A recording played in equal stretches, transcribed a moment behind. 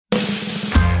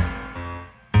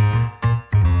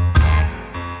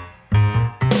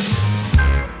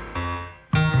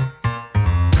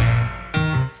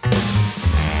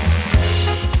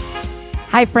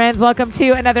Hi, friends. Welcome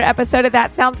to another episode of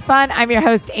That Sounds Fun. I'm your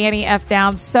host, Annie F.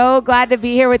 Downs. So glad to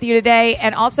be here with you today,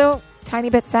 and also tiny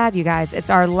bit sad, you guys. It's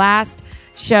our last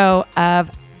show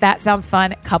of That Sounds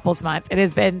Fun Couples Month. It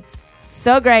has been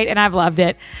so great, and I've loved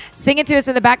it. Singing to us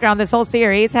in the background this whole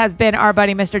series has been our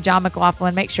buddy, Mr. John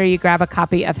McLaughlin. Make sure you grab a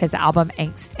copy of his album,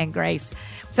 Angst and Grace.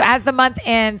 So as the month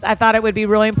ends, I thought it would be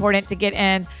really important to get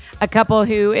in a couple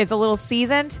who is a little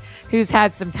seasoned, who's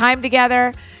had some time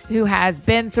together, who has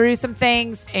been through some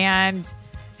things, and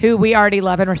who we already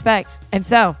love and respect. And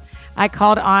so I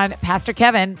called on Pastor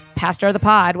Kevin, pastor of the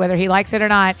pod, whether he likes it or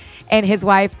not, and his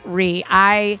wife, Ree.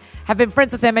 I have been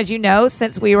friends with them, as you know,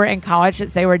 since we were in college,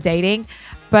 since they were dating.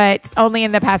 But only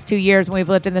in the past 2 years, when we've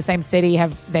lived in the same city,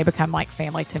 have they become like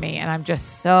family to me. And I'm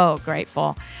just so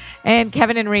grateful. And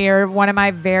Kevin and Ree are one of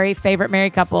my very favorite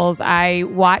married couples. I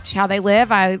watch how they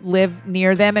live. I live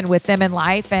near them and with them in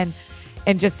life, and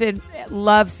just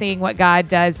love seeing what God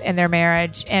does in their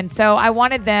marriage. And so I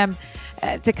wanted them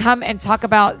to come and talk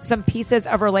about some pieces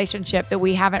of relationship that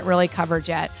we haven't really covered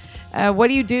yet. What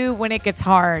do you do when it gets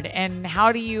hard, and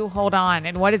how do you hold on,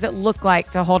 and what does it look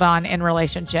like to hold on in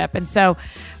relationship? And so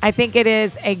I think it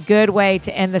is a good way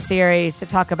to end the series to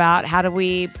talk about how do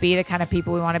we be the kind of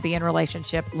people we want to be in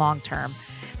relationship long term.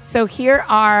 So here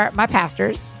are my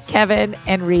pastors, Kevin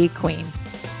and Ree Queen.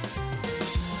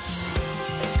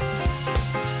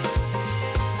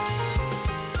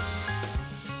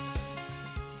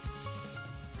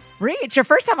 Ree, it's your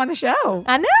first time on the show.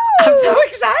 I know. I'm so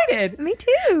excited. Me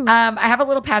too. I have a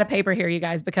little pad of paper here, you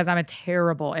guys, because I'm a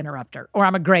terrible interrupter, or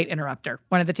I'm a great interrupter.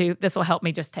 One of the two. This will help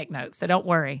me just take notes. So don't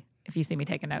worry if you see me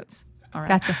taking notes. All right.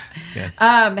 Gotcha. That's good.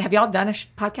 Have y'all done a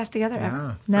podcast together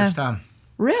ever? No. First time.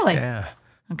 Really? Yeah.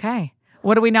 Okay.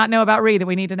 What do we not know about Ree that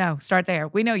we need to know? Start there.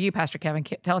 We know you, Pastor Kevin.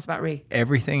 Tell us about Ree.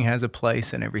 Everything has a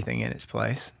place and everything in its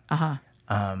place. Uh-huh.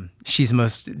 She's the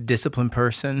most disciplined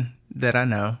person that I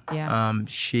know. Yeah.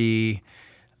 She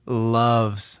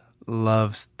loves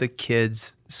the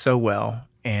kids so well,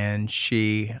 and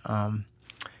she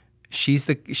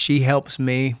helps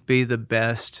me be the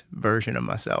best version of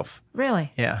myself.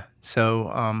 Really? Yeah.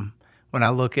 So when I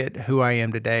look at who I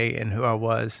am today and who I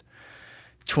was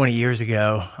 20 years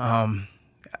ago,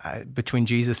 between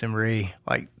Jesus and Ree,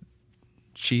 like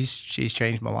she's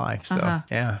changed my life. So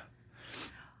yeah.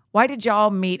 Why did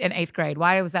y'all meet in 8th grade?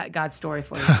 Why was that God's story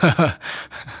for you?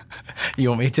 You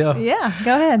want me to tell? Yeah,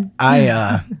 go ahead.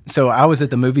 So I was at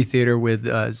the movie theater with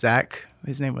Zach.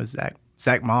 His name was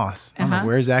Zach Moss. I don't know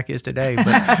where Zach is today,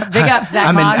 but Big up,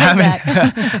 Zach Moss.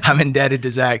 I'm indebted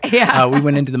to Zach. Yeah. We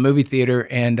went into the movie theater,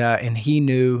 and he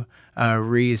knew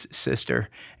Ree's sister,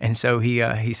 and so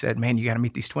he said, "Man, you got to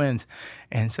meet these twins."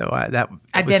 And so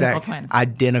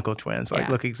identical twins, like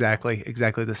look exactly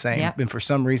the same. Yep. And for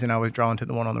some reason, I was drawn to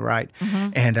the one on the right,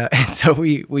 and so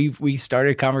we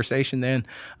started a conversation. Then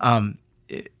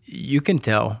you can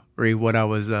tell, Ree, what I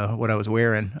was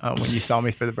wearing when you saw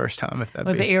me for the first time. If that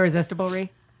was it irresistible, Ree?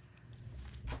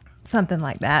 Something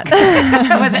like that.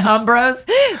 Was it Umbros?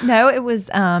 No, it was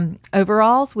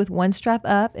overalls with one strap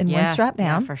up and one strap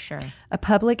down. Yeah, for sure. A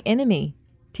Public Enemy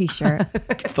t-shirt.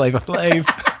 Flavor Flav.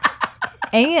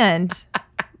 and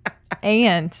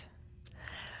a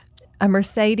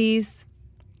Mercedes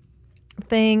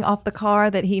thing off the car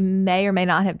that he may or may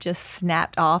not have just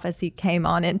snapped off as he came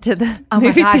on into the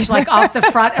movie gosh, theater. like off the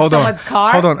front of someone's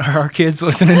car? Hold on. Are our kids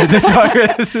listening to this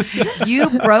podcast? You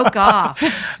broke off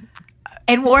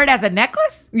and wore it as a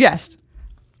necklace? Yes.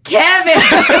 Kevin!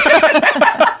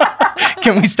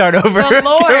 Can we start over? The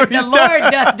Lord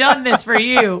doth done this for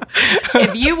you.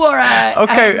 If you wore a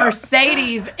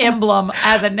Mercedes emblem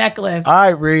as a necklace. All right,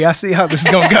 Ree, I see how this is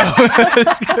going to go.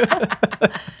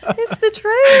 It's the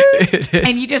truth. It is.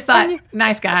 And you just thought,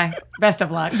 nice guy, best of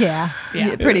luck. Yeah,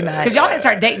 pretty much. Because y'all didn't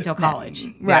start dating until college.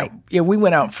 Right. Yeah, we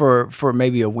went out for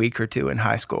maybe a week or two in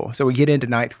high school. So we get into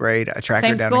 9th grade. I track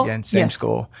her down again. Same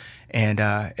school. And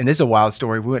this is a wild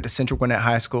story. We went to Central Gwinnett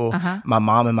High School. My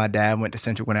mom and my dad went to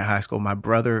Central Gwinnett High School. My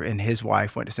brother and his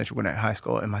wife went to Central Gwinnett High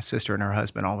School, and my sister and her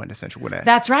husband all went to Central Gwinnett.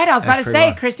 That's right. I was about to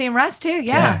say Christy and Russ too.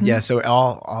 Yeah. Yeah. So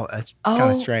all that's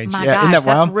kind of strange. My Isn't that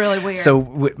wild? That's really weird.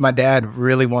 So my dad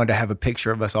really wanted to have a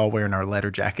picture of us all wearing our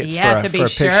letter jackets. Yeah, for to be a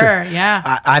sure. Picture.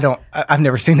 Yeah. I've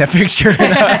never seen that picture.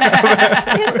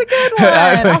 It's a good one.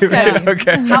 I'll show you.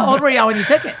 Okay. How old were y'all when you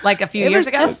took it? Like a few years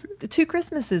ago? It was just 2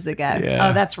 Christmases ago. Yeah.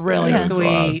 Oh, that's really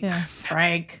sweet. Yeah.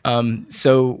 Frank.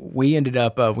 So we ended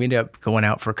up going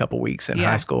out for a couple weeks in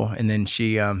high school, and then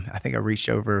she, I think I reached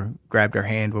over, grabbed her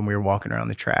hand when we were walking around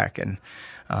the track, and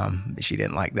she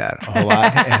didn't like that a whole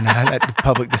lot, and that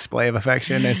public display of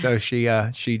affection, and so she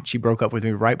broke up with me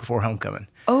right before homecoming.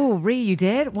 Oh, Ree, you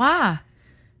did? Why?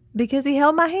 Because he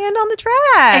held my hand on the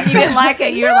track. And you didn't like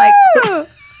it. You're like,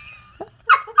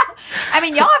 I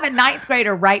mean, y'all have a ninth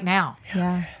grader right now.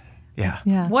 Yeah.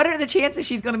 Yeah. What are the chances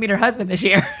she's going to meet her husband this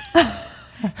year?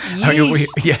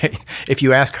 If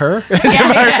you ask her.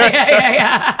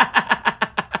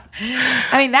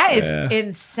 I mean, that is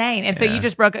insane. And so you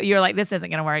just broke up. You were like, this isn't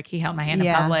going to work. He held my hand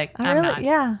in public. I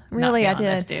did.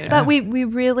 This dude. But we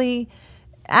really,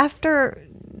 after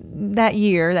that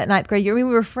year, that ninth grade year, we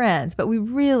were friends, but we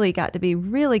really got to be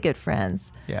really good friends.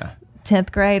 Yeah.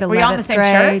 10th grade, 11th Were you on the same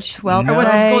grade, church? 12th grade. Or was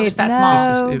the school just that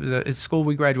small? It was a school.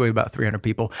 We graduated about 300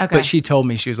 people. Okay. But she told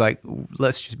me, she was like,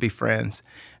 let's just be friends.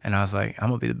 And I was like, I'm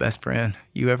going to be the best friend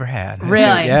you ever had. And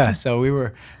Really? So we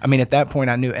were, I mean, at that point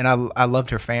I knew, and I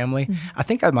loved her family. Mm-hmm. I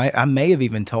think I may have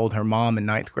even told her mom in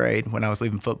ninth grade when I was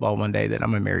leaving football one day that I'm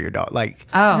going to marry your daughter. Like,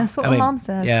 that's what my mom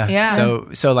said. Yeah.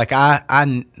 So like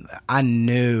I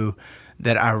knew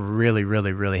that I really,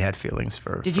 really, really had feelings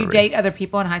for. Did you date other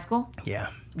people in high school? Yeah.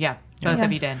 Yeah. Both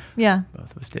of you did. Yeah.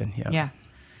 Both of us did. Yeah. Yeah.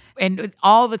 And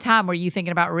all the time, were you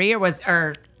thinking about Rhea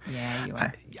yeah, you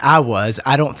were. I was.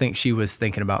 I don't think she was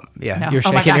thinking about. Yeah, no. You're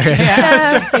shaking your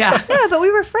head. Yeah. Yeah, but we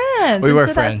were friends. We were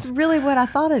friends. That's really what I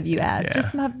thought of you as,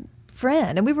 just my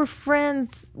friend. And we were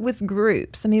friends with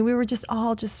groups. I mean, we were just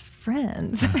all just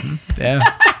friends. Mm-hmm.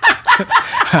 Yeah.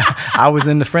 I was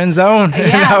in the friend zone.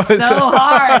 Yeah, so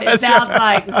hard. It sounds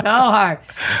like so hard.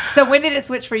 So when did it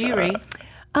switch for you, Rhea?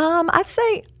 I'd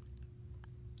say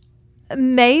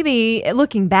maybe,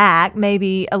 looking back,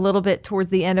 maybe a little bit towards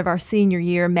the end of our senior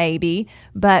year, maybe.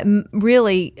 But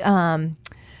really,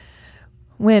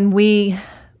 when we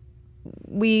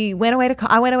went away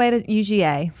I went away to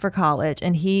UGA for college,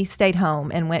 and he stayed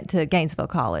home and went to Gainesville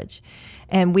College.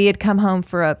 And we had come home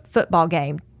for a football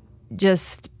game,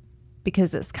 just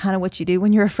because it's kind of what you do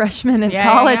when you're a freshman in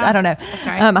college. Yeah. I don't know. That's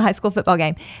right. A high school football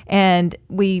game. And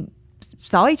we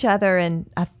saw each other, and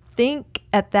I think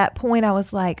at that point I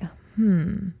was like,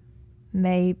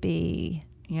 maybe.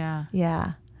 Yeah.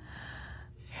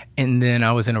 And then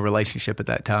I was in a relationship at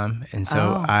that time. And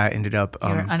so I ended up... you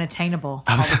were unattainable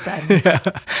all of a sudden. Yeah.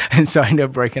 And so I ended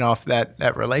up breaking off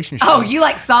that relationship. Oh, you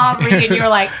like saw Rhea and you were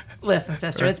like, listen,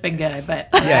 sister, it's been good, but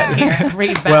here,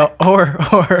 Rhea's back. Well,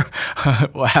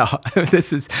 wow,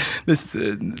 this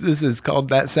is called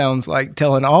That Sounds Like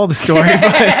Telling All the Story.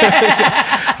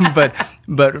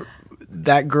 But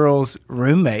that girl's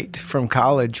roommate from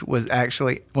college went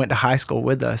to high school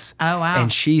with us. Oh, wow.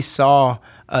 And she saw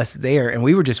us there, and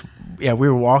we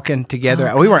were walking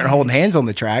together. We weren't holding hands on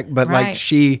the track, but like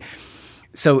she.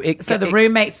 So the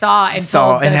roommate saw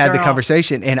and had the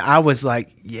conversation, and I was like,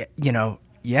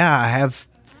 I have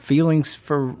feelings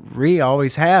for Rhea,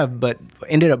 always have, but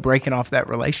ended up breaking off that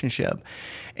relationship,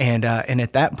 and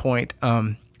at that point,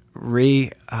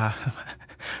 Rhea.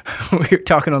 We were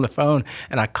talking on the phone,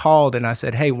 and I called and I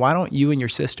said, hey, why don't you and your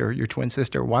twin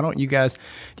sister, why don't you guys, do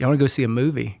you want to go see a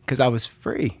movie? Because I was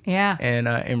free. Yeah.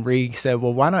 And Rhea said,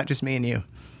 well, why not just me and you?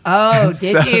 Oh,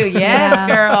 did you? Yes,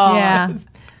 girl. Yeah.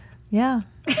 Yeah.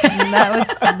 And that was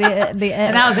the end.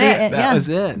 And that was it. That was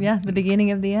it. Yeah, the beginning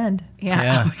of the end.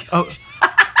 Yeah. Oh.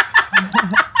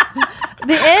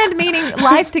 The end meaning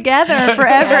life together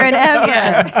forever and ever.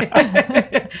 Yes.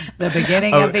 The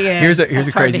beginning of the end. Here's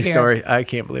a crazy story. I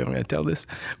can't believe I'm going to tell this.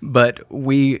 But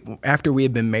after we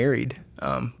had been married,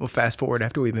 fast forward,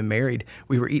 after we'd been married,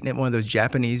 we were eating at one of those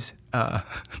Japanese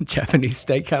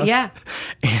steakhouses. Yeah.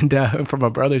 And for my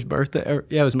brother's birthday,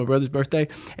 it was my brother's birthday.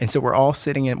 And so we're all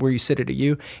sitting in where you sit at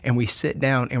you, and we sit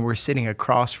down, and we're sitting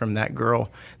across from that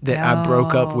girl that I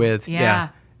broke up with. Yeah.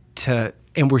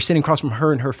 And we're sitting across from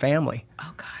her and her family.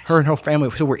 Oh, gosh. Her and her family.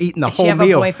 So we're eating the whole meal. Did she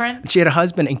have a boyfriend? She had a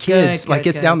husband and kids.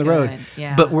 It's down the road.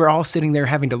 Yeah. But we're all sitting there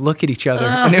having to look at each other.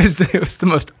 And it was the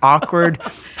most awkward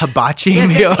hibachi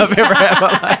meal I've ever had in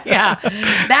my life. Yeah.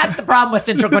 That's the problem with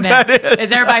Central Gwinnett.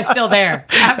 is everybody's still there.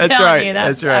 I'm telling you.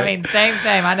 That's right. I mean, same.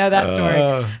 I know that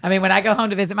story. I mean, when I go home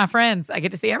to visit my friends, I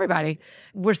get to see everybody.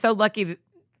 We're so lucky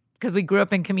because we grew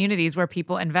up in communities where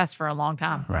people invest for a long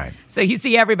time. Right. So you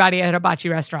see everybody at a hibachi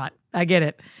restaurant. I get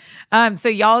it. So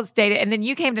y'all dated, and then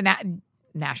you came to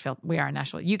Nashville. We are in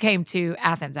Nashville. You came to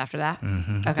Athens after that?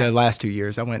 Mm-hmm. Okay. The last 2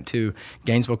 years. I went to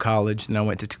Gainesville College, then I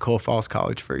went to Toccoa Falls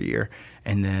College for a year,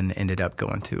 and then ended up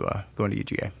going to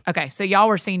UGA. Okay, so y'all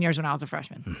were seniors when I was a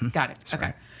freshman. Mm-hmm. Got it. That's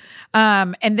okay.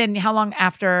 Right. And then how long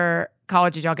after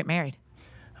college did y'all get married?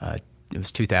 It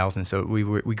was 2000, so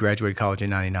we graduated college in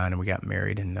 99, and we got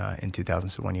married in 2000,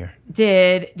 so 1 year.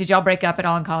 Did y'all break up at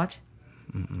all in college?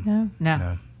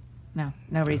 Mm-mm.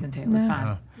 No reason to. It was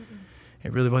fine.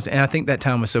 It really was. And I think that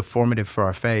time was so formative for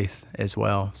our faith as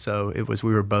well. So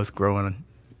we were both growing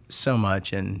so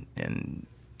much in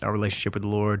our relationship with the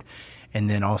Lord. and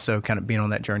then also kind of being on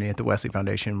that journey at the Wesley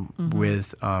Foundation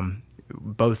with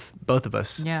both of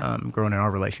us growing in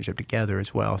our relationship together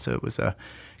as well. So it was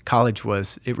college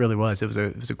was a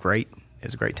great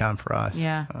time for us.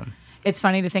 Yeah. It's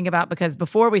funny to think about because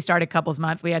before we started Couples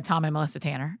Month, we had Tom and Melissa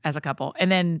Tanner as a couple.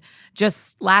 And then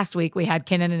just last week, we had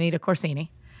Ken and Anita Corsini,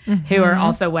 who are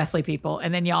also Wesley people.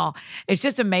 And then y'all, it's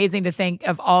just amazing to think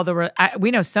of all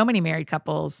we know so many married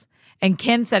couples. And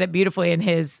Ken said it beautifully in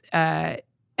his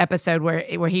episode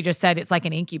where he just said it's like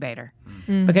an incubator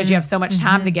because you have so much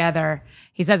time together.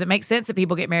 He says it makes sense that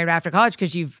people get married after college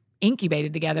because you've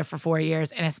incubated together for 4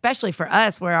 years. And especially for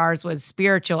us, where ours was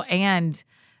spiritual and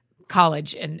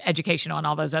college and educational and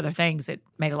all those other things, it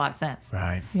made a lot of sense.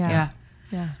 Right. Yeah.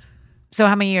 So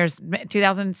how many years?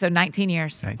 19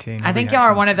 years. 19. I think y'all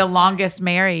are one of the longest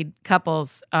married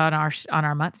couples on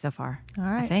our month so far. All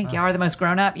right. I think y'all are the most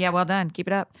grown up. Yeah, well done. Keep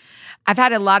it up. I've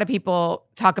had a lot of people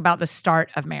talk about the start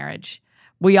of marriage.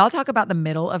 Will y'all talk about the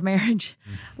middle of marriage?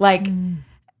 Like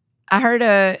I heard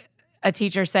a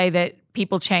teacher say that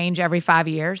people change every 5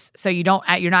 years. So you're not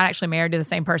actually married to the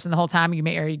same person the whole time. You're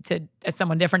married to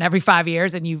someone different every 5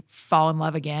 years and you fall in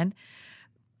love again.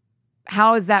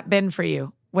 How has that been for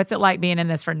you? What's it like being in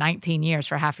this for 19 years,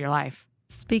 for half your life?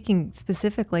 Speaking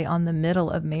specifically on the middle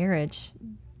of marriage,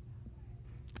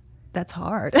 that's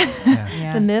hard.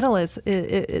 Yeah. The middle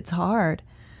it's hard.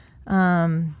 We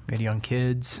had young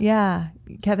kids. Yeah.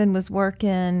 Kevin was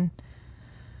working.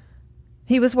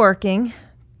 He was working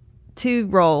 2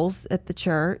 roles at the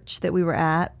church that we were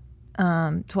at,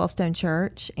 12 Stone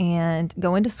Church, and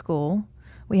going to school.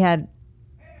 We had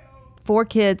 4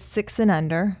 kids, 6 and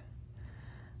under.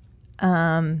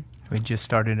 We just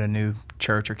started a new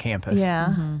church or campus.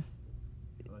 Yeah.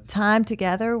 Time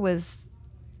together was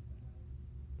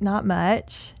not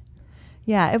much.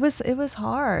 Yeah, it was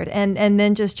hard. And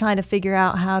then just trying to figure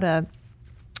out how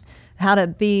to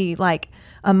be like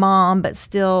a mom, but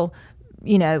still,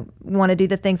 want to do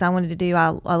the things I wanted to do. I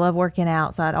love working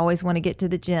out, so I'd always want to get to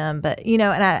the gym. But and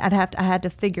I had to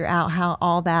figure out how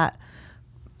all that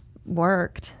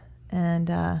worked, and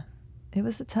it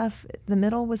was the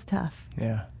middle was tough.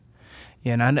 Yeah,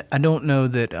 and I don't know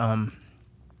that.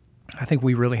 I think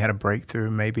we really had a breakthrough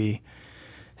maybe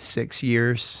 7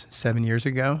 years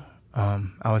ago.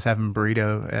 I was having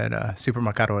burrito at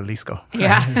Supermercado Jalisco.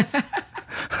 Yeah.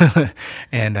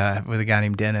 And with a guy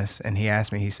named Dennis, and he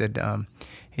asked me, he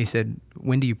said,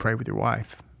 when do you pray with your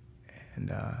wife?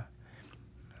 And I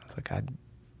was like,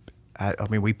 I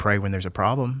mean, we pray when there's a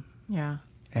problem. Yeah.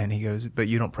 And he goes, but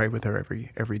you don't pray with her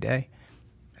every day?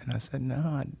 And I said,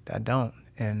 no, I don't.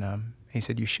 And he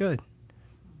said, you should.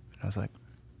 And I was like,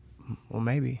 well,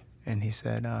 maybe. And he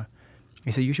said,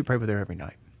 you should pray with her every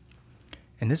night.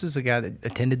 And this was a guy that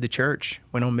attended the church,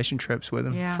 went on mission trips with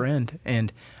him, friend.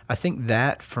 And I think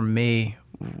that for me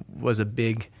was a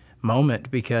big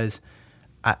moment because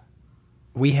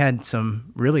we had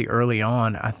some really early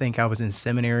on. I think I was in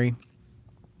seminary,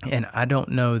 and I don't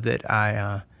know that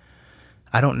I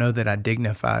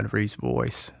dignified Ree's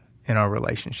voice in our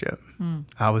relationship.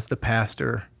 I was the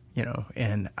pastor,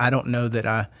 and I don't know that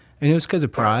and it was because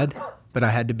of pride, but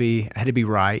I had to be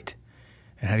right.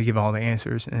 And had to give all the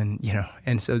answers,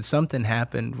 and so something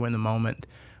happened when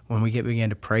we began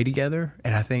to pray together,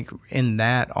 and I think in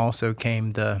that also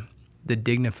came the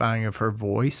dignifying of her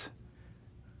voice.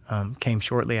 Came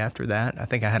shortly after that. I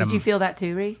think I had. Did you feel that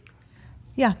too, Ree?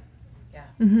 Yeah. Yeah.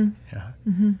 Mm-hmm. Yeah.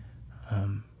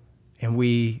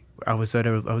 And I was at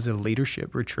a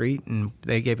leadership retreat, and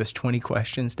they gave us 20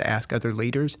 questions to ask other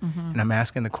leaders. And I'm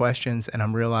asking the questions, and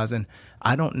I'm realizing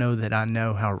I don't know that I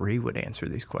know how Ree would answer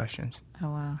these questions. Oh,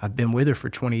 wow. I've been with her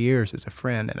for 20 years as a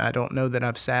friend, and I don't know that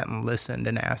I've sat and listened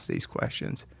and asked these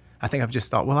questions. I think I've just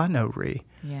thought, well, I know Ree.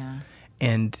 Yeah.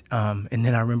 And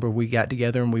then I remember we got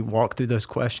together and we walked through those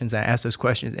questions. I asked those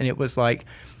questions, and it was like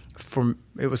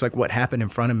what happened in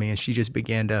front of me, and she just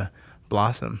began to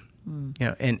blossom.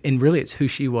 And really it's who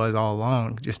she was all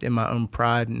along. Just in my own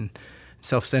pride and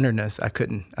self-centeredness, I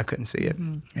couldn't see it.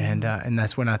 And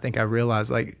that's when I think I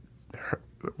realized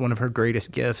one of her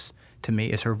greatest gifts to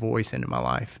me is her voice into my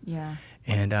life. Yeah.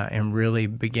 And really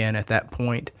began at that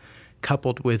point,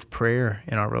 coupled with prayer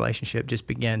in our relationship, just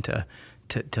began to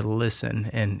listen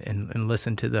and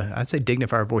listen to I'd say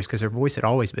dignify her voice, because her voice had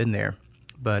always been there,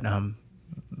 but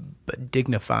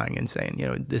dignifying and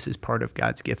saying, this is part of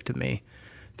God's gift to me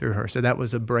through her. So that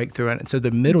was a breakthrough. And so the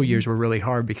middle years were really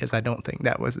hard because I don't think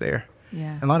that was there.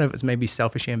 Yeah. And a lot of it was maybe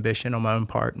selfish ambition on my own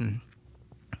part and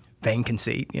vain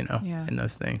conceit, and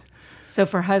those things. So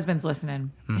for husbands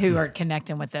listening who are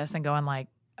connecting with this and going like,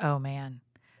 oh man,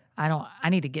 I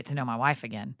need to get to know my wife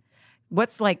again.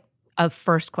 What's like a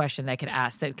first question they could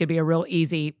ask that could be a real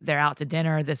easy, they're out to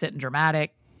dinner, this isn't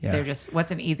dramatic. Yeah. They're just,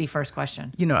 what's an easy first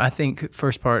question? I think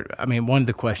first part, one of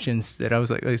the questions that I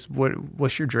was like, is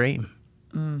what's your dream?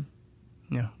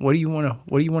 What do you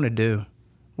want to do?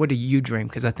 What do you dream?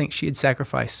 Because I think she had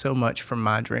sacrificed so much from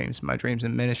my dreams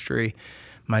in ministry,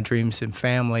 my dreams in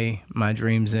family, my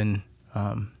dreams in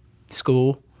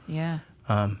school. Yeah.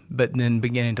 But then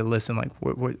beginning to listen, like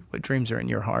what dreams are in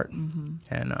your heart,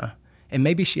 and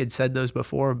maybe she had said those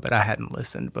before, but I hadn't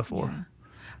listened before. Yeah.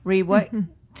 Ree, what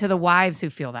to the wives who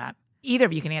feel that? Either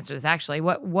of you can answer this. Actually,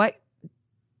 what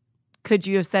could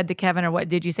you have said to Kevin, or what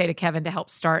did you say to Kevin to help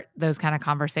start those kind of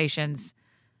conversations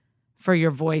for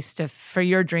your voice for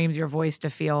your dreams, your voice to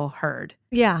feel heard?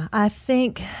 Yeah, I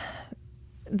think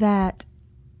that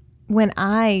when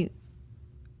I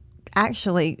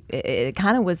actually, it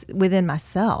kind of was within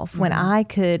myself, when I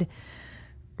could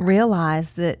realize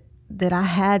that I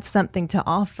had something to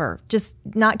offer, just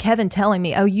not Kevin telling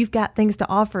me, oh, you've got things to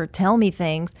offer, tell me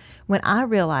things. When I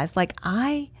realized, like,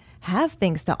 I have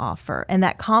things to offer, and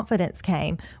that confidence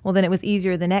came, well, then it was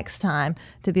easier the next time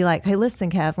to be like, hey, listen,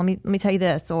 Kev, let me tell you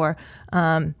this, or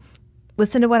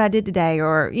listen to what I did today,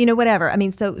 or, whatever.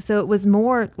 So it was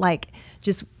more like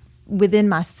just within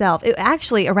myself. It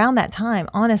actually, around that time,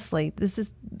 honestly, this is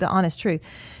the honest truth,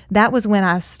 that was when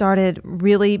I started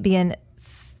really being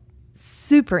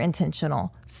super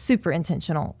intentional.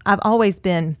 I've always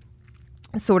been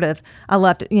I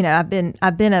loved, I've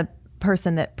been a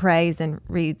person that prays and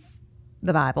reads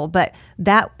the Bible, but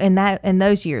in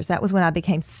those years, that was when I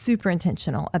became super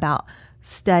intentional about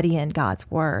studying God's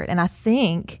word. And I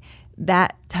think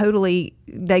that totally,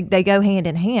 they go hand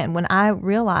in hand. When I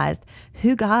realized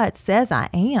who God says I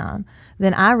am,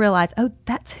 then I realized, oh,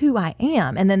 that's who I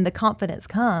am. And then the confidence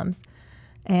comes,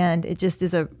 and it just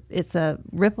is it's a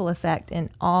ripple effect in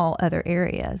all other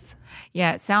areas.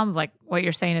 Yeah, it sounds like what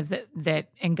you're saying is that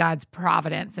in God's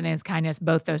providence and His kindness,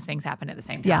 both those things happen at the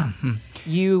same time. Yeah.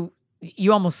 Mm-hmm.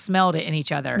 You almost smelled it in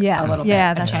each other a little bit.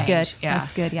 Yeah, that's change. good. Yeah.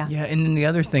 That's good, yeah. Yeah, and then the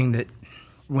other thing that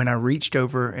when I reached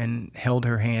over and held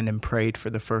her hand and prayed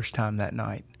for the first time that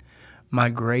night, my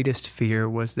greatest fear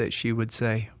was that she would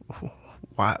say,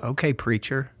 "Why? Okay,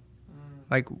 preacher.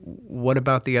 Like, what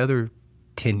about the other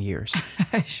 10 years?"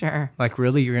 Sure. Like,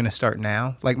 really, you're going to start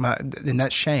now? Like, and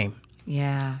that's shame.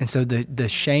 Yeah. And so the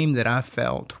shame that I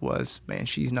felt was, man,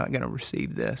 she's not going to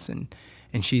receive this, and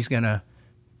she's going to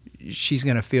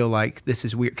feel like this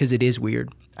is weird, because it is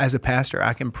weird. As a pastor,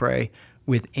 I can pray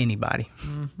with anybody.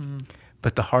 Mm-hmm.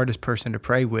 But the hardest person to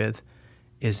pray with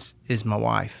is my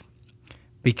wife,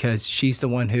 because she's the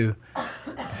one who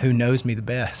knows me the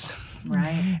best.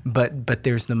 Right. But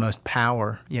there's the most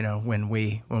power, when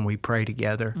we pray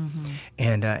together. Mm-hmm.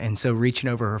 And so reaching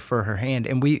over her for her hand,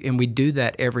 and we do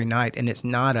that every night, and it's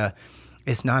not a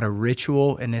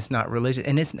ritual, and it's not religious,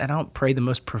 and I don't pray the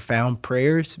most profound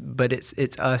prayers, but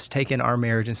it's us taking our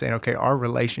marriage and saying, okay, our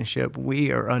relationship,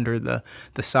 we are under the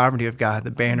sovereignty of God,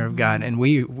 the banner of God, and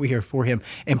we are for Him.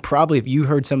 And probably if you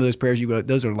heard some of those prayers, you go,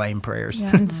 those are lame prayers.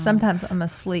 Yeah, and sometimes I'm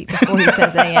asleep before he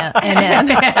says amen.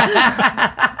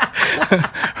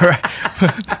 Right.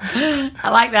 I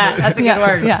like that. That's a good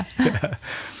word. Yeah.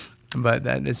 But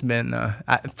that has been,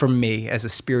 for me as a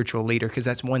spiritual leader, because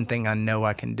that's one thing I know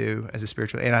I can do as a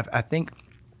spiritual leader. And I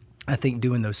think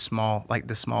doing those small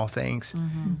things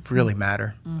really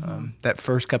matter. Mm-hmm. That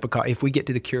first cup of coffee, if we get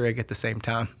to the Keurig at the same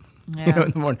time,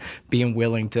 in the morning, being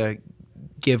willing to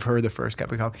give her the first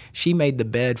cup of coffee. She made the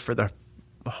bed for the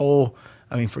whole,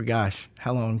 for gosh,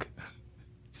 how long?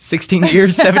 16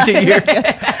 years, 17 years.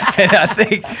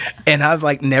 And I've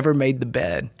like never made the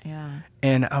bed. Yeah.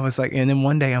 And I was like, and then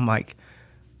one day I'm like,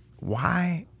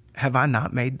 why have I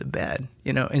not made the bed?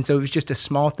 And so it was just a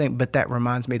small thing, but that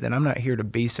reminds me that I'm not here to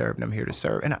be served. I'm here to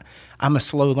serve. And I'm a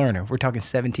slow learner. We're talking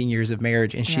 17 years of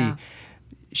marriage, and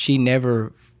she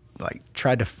never like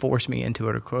tried to force me into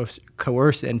it or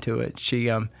coerce into it.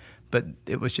 But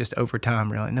it was just over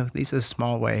time, really. No, these are a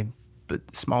small way,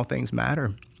 but small things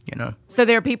matter, So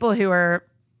there are people who are,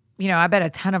 I bet a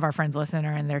ton of our friends listen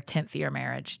are in their 10th year of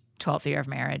marriage, 12th year of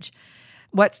marriage.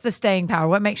 What's the staying power?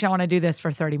 What makes you want to do this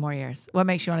for 30 more years? What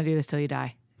makes you want to do this till you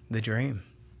die? The dream.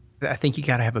 I think you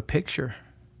got to have a picture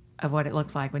of what it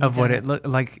looks like when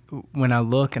like when I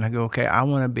look and I go, okay, I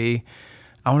want to be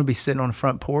sitting on the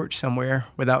front porch somewhere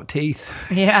without teeth.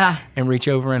 Yeah. And reach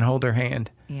over and hold her hand.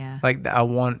 Yeah. Like I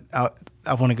want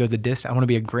to go the distance. I want to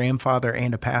be a grandfather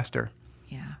and a pastor.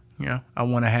 Yeah. I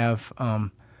want to have I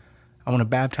want to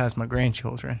baptize my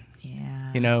grandchildren.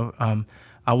 Yeah.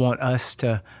 I want us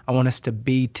to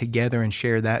be together and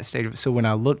share that state of. So when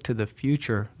I look to the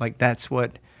future, like that's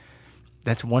what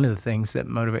that's one of the things that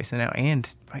motivates us now.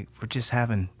 And like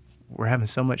we're having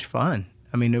so much fun.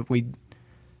 I mean,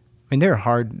 there are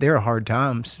hard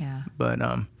times. Yeah. But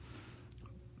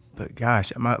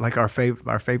gosh,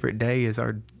 our favorite day is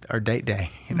our date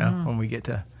day. You know, when we get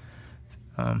to.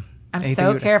 I'm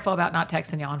so careful about not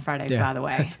texting you on Fridays. By the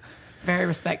way, very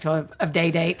respectful of day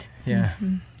date. Yeah.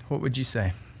 Mm-hmm. What would you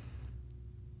say?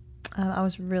 I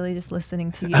was really just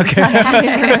listening to you. Okay.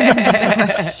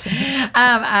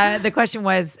 The question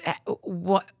was,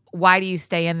 why do you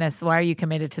stay in this? Why are you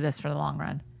committed to this for the long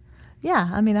run? Yeah,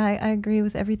 I mean, I agree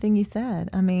with everything you said.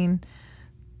 I mean,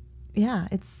 yeah,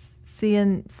 it's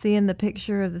seeing the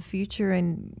picture of the future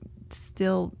and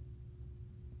still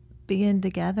being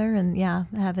together, and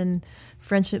having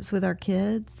friendships with our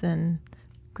kids and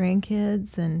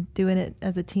grandkids and doing it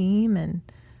as a team. And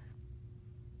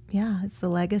it's the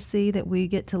legacy that we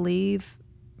get to leave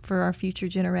for our future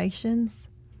generations,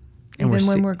 and even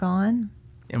when we're gone.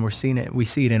 And we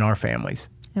see it in our families.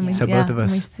 And both of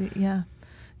us.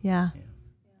 Yeah,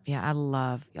 I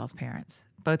love y'all's parents.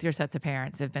 Both your sets of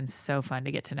parents have been so fun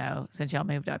to get to know since y'all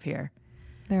moved up here.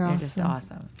 They're awesome. Just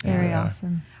awesome. Very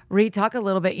awesome. Reed, talk a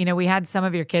little bit. We had some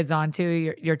of your kids on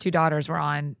too. Your two daughters were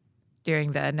on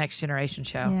during the Next Generation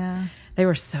show. Yeah. They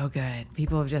were so good.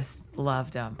 People have just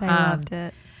loved them. They loved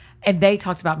it. And they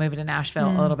talked about moving to Nashville,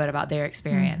 a little bit about their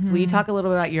experience. Will you talk a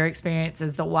little bit about your experience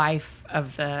as the wife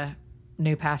of the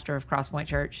new pastor of Crosspoint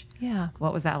Church? Yeah.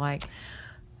 What was that like?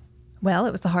 Well,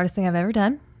 it was the hardest thing I've ever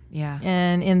done. Yeah.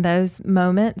 And in those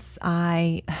moments,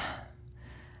 Why?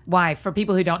 For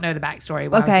people who don't know the backstory,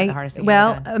 why was it the hardest thing you've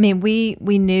ever done? I mean, we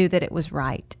knew that it was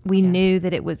right. We knew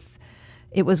that it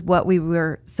was what we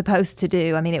were supposed to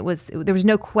do. I mean, there was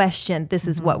no question this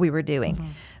is what we were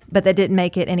doing. But that didn't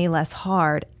make it any less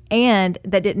hard. And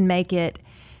that didn't make it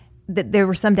that there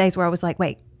were some days where I was like,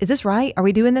 wait, is this right? Are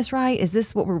we doing this right? Is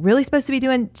this what we're really supposed to be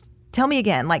doing? Tell me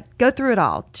again, like go through it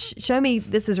all. Show me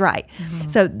this is right.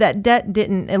 So that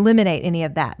didn't eliminate any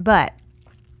of that. But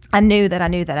I knew that I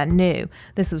knew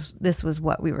this was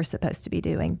what we were supposed to be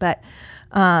doing. But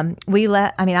I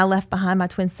left behind my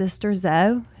twin sister,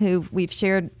 Zoe, who we've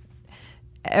shared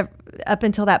up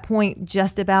until that point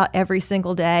just about every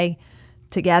single day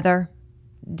together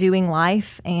doing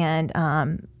life. And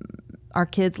our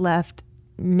kids left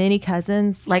many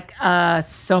cousins. Like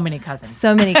so many cousins.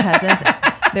 So many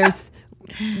cousins.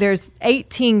 There's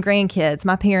 18 grandkids.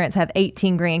 My parents have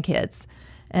 18 grandkids.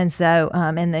 And so,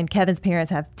 and then Kevin's parents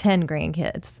have 10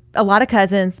 grandkids. A lot of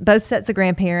cousins, both sets of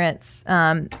grandparents,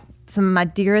 some of my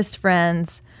dearest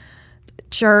friends,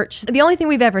 church. The only thing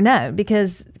we've ever known,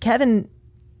 because Kevin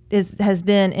has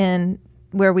been in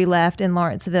where we left in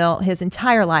Lawrenceville his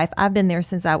entire life. I've been there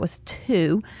since I was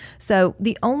 2. So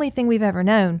the only thing we've ever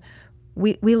known,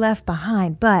 we left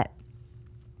behind. But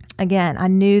again, I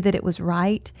knew that it was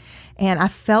right. And I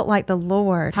felt like the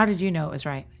Lord. How did you know it was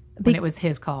right when it was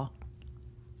his call?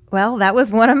 Well, that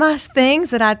was one of my things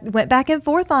that I went back and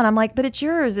forth on. I'm like, but it's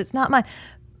yours. It's not mine.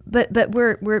 But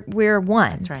we're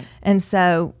one. That's right. And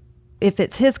so if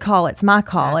it's his call, it's my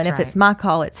call. That's and if right. it's my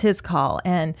call, it's his call.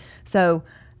 And so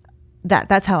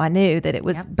that's how I knew that it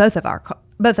was both of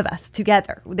us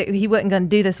together. He wasn't going to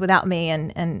do this without me,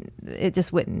 and it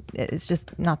just wouldn't. It's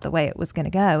just not the way it was going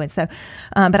to go. And so,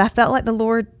 but I felt like the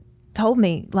Lord told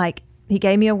me, like, He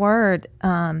gave me a word.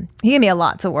 He gave me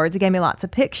lots of words. He gave me lots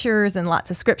of pictures and lots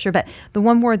of scripture. But the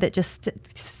one word that just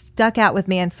stuck out with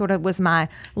me and sort of was my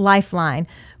lifeline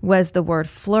was the word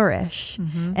flourish.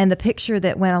 Mm-hmm. And the picture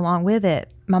that went along with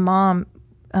it, my mom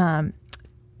kind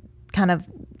of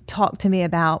talked to me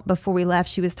about before we left.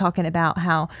 She was talking about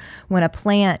how when a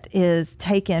plant is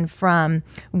taken from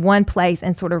one place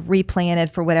and sort of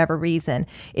replanted for whatever reason,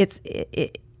 if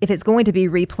it's going to be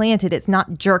replanted, it's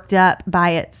not jerked up by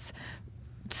its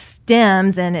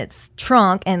stems and its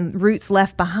trunk and roots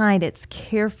left behind. It's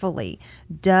carefully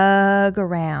dug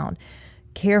around,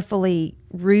 carefully,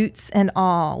 roots and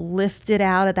all, lifted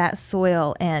out of that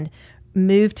soil and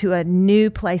moved to a new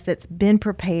place that's been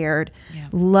prepared,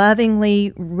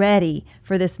 lovingly ready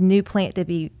for this new plant to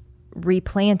be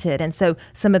replanted. And so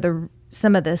some of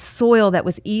the soil that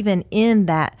was even in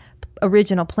that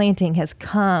original planting has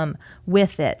come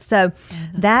with it. So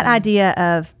that idea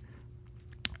of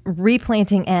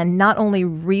replanting, and not only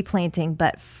replanting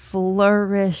but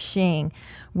flourishing,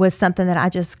 was something that I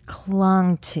just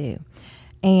clung to.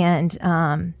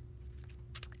 And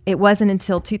it wasn't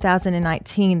until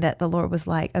 2019 that the Lord was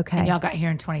like, okay. And y'all got here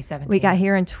in 2017. We got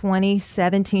here in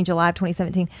 2017, July of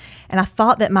 2017. And I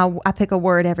thought that I pick a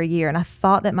word every year, and I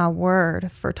thought that my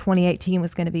word for 2018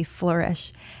 was going to be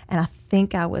flourish. And I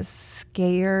think I was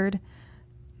scared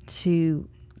to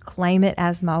claim it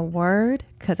as my word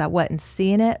because I wasn't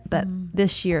seeing it. But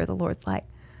this year, the Lord's like,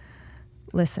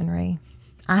 listen, Ree,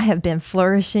 I have been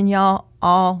flourishing y'all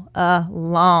all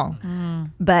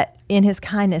along. But in his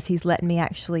kindness, he's letting me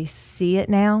actually see it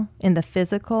now in the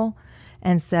physical.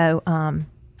 And so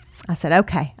I said,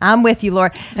 okay, I'm with you,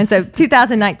 Lord. And so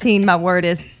 2019, my word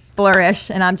is flourish,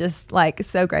 and I'm just like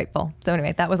so grateful. So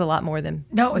anyway, that was a lot more than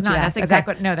no, it was not. That's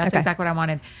exactly exactly what I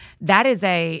wanted. That is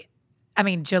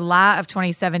July of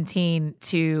 2017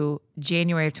 to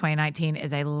January of 2019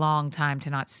 is a long time to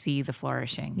not see the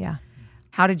flourishing. Yeah.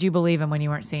 How did you believe him when you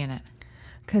weren't seeing it?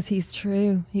 Because he's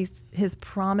true. His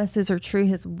promises are true.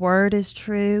 His word is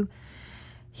true.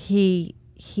 He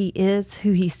is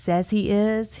who he says he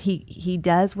is. He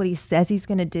does what he says he's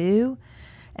going to do.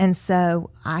 And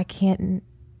so I couldn't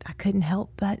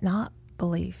help but not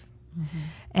believe.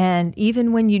 And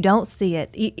even when you don't see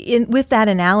it, with that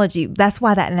analogy, that's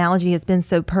why that analogy has been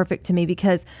so perfect to me,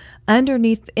 because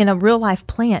underneath, in a real life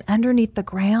plant, underneath the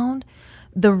ground,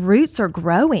 the roots are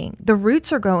growing. The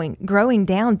roots are growing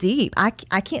down deep. I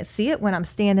can't see it when I'm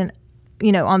standing,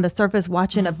 on the surface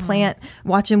watching a plant,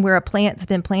 watching where a plant's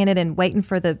been planted and waiting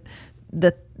for the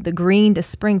green to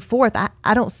spring forth.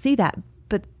 I don't see that,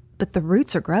 but the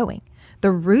roots are growing.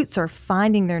 The roots are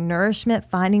finding their nourishment,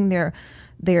 finding their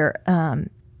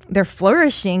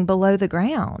flourishing below the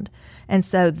ground. And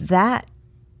so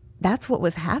that's what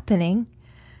was happening.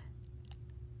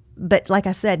 But like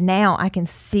I said, now I can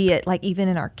see it, like even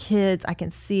in our kids, I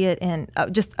can see it in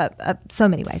just so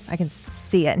many ways. I can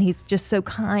see it. And he's just so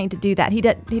kind to do that. He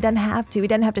doesn't have to. He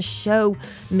doesn't have to show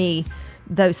me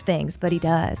those things, but he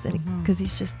does, because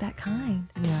he's just that kind.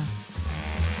 Yeah.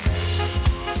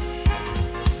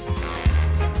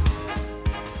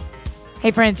 Hey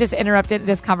friends, just interrupted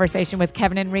this conversation with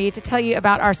Kevin and Ree to tell you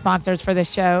about our sponsors for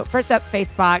this show. First up,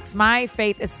 FaithBox. My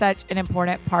faith is such an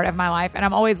important part of my life, and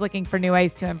I'm always looking for new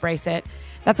ways to embrace it.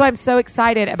 That's why I'm so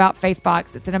excited about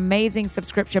FaithBox. It's an amazing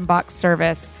subscription box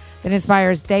service that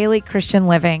inspires daily Christian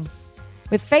living.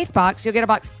 With FaithBox, you'll get a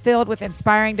box filled with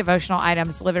inspiring devotional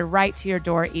items delivered right to your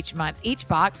door each month. Each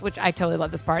box, which I totally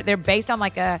love this part, they're based on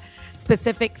like a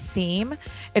specific theme.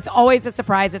 It's always a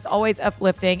surprise. It's always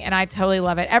uplifting, and I totally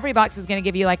love it. Every box is going to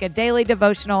give you like a daily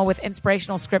devotional with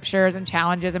inspirational scriptures and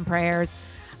challenges and prayers,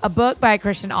 a book by a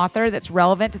Christian author that's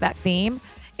relevant to that theme,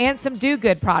 and some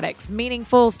do-good products,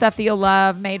 meaningful stuff that you'll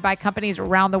love, made by companies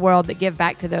around the world that give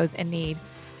back to those in need.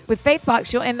 With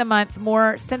FaithBox, you'll end the month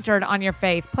more centered on your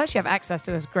faith. Plus, you have access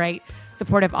to this great,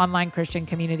 supportive online Christian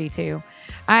community, too.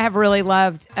 I have really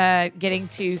loved getting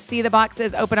to see the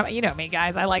boxes open up. You know me,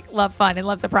 guys. I love fun and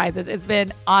love surprises. It's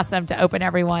been awesome to open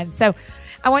everyone. So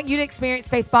I want you to experience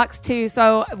FaithBox, too.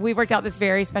 So we worked out this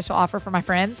very special offer for my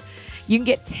friends. You can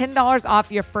get $10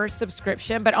 off your first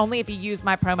subscription, but only if you use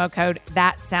my promo code,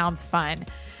 That Sounds Fun.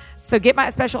 So get my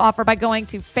special offer by going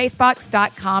to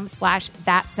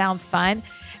faithbox.com/thatsoundsfun.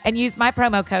 and use my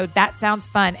promo code That Sounds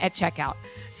Fun at checkout.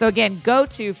 So again, go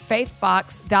to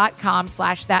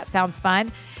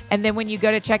faithbox.com/thatsoundsfun. And then when you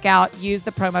go to checkout, use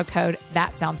the promo code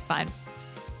That Sounds Fun.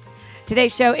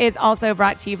 Today's show is also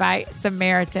brought to you by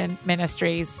Samaritan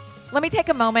Ministries. Let me take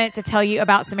a moment to tell you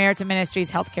about Samaritan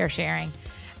Ministries healthcare sharing.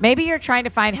 Maybe you're trying to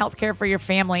find healthcare for your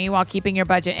family while keeping your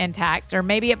budget intact, or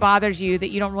maybe it bothers you that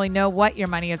you don't really know what your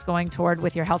money is going toward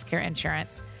with your healthcare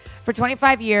insurance. For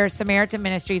 25 years, Samaritan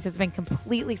Ministries has been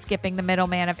completely skipping the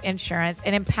middleman of insurance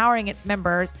and empowering its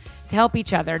members to help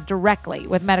each other directly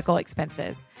with medical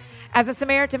expenses. As a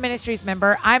Samaritan Ministries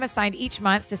member, I'm assigned each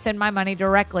month to send my money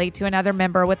directly to another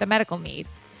member with a medical need.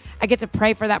 I get to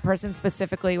pray for that person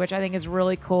specifically, which I think is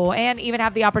really cool, and even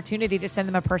have the opportunity to send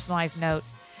them a personalized note.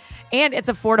 And it's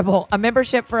affordable. A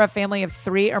membership for a family of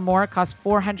 3 or more costs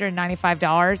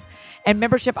 $495, and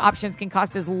membership options can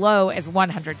cost as low as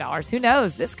 $100. Who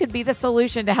knows? This could be the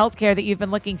solution to healthcare that you've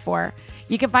been looking for.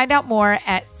 You can find out more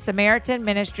at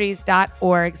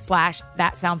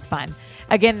samaritanministries.org/thatsoundsfun.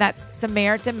 Again, that's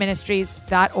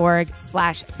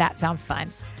samaritanministries.org/thatsoundsfun.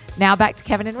 Now back to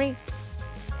Kevin and Ree.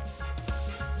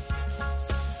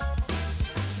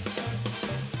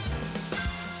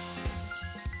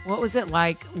 What was it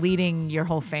like leading your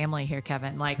whole family here,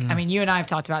 Kevin? I mean, you and I have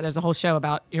talked about, there's a whole show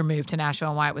about your move to Nashville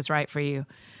and why it was right for you,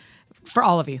 for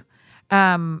all of you.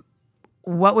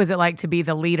 What was it like to be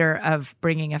the leader of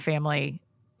bringing a family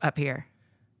up here?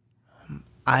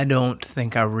 I don't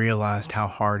think I realized how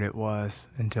hard it was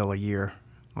until a year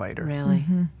later. Really?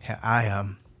 Mm-hmm. Yeah,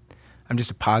 I'm just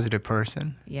a positive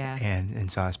person. Yeah. And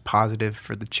so I was positive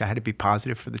for I had to be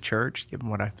positive for the church, given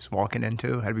what I was walking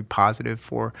into. I had to be positive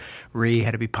for Ree,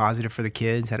 had to be positive for the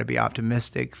kids, had to be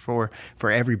optimistic for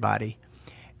everybody.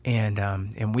 And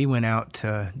we went out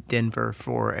to Denver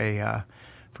for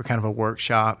kind of a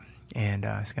workshop and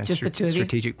it's kind of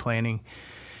strategic planning.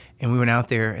 And we went out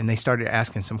there and they started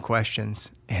asking some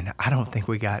questions. And I don't think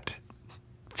we got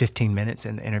 15 minutes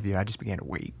in the interview. I just began to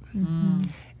weep. Mm-hmm.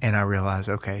 And I realized,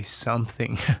 okay,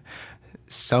 something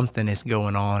is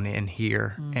going on in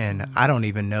here. Mm-hmm. And I don't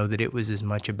even know that it was as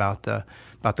much about the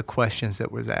questions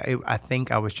that was I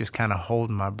think I was just kind of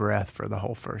holding my breath for the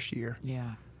whole first year.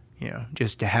 Yeah.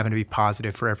 Just having to be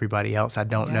positive for everybody else. I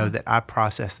don't know that I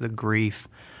processed the grief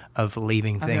of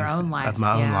leaving things of my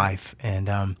own life. And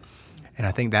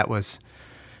I think that was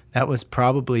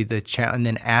probably the challenge. And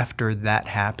then after that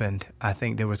happened, I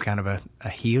think there was kind of a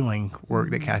healing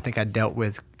work that I think I dealt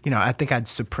with. I think I'd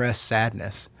suppressed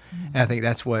sadness. And I think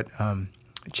that's what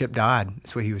Chip Dodd,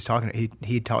 that's what he was talking about.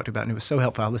 He talked about, and it was so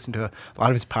helpful. I listened to a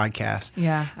lot of his podcasts.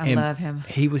 Yeah, I love him.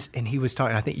 He was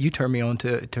talking, I think you turned me on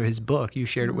to his book. You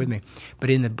shared it with me.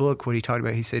 But in the book, what he talked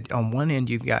about, he said, on one end,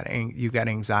 you've got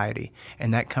anxiety,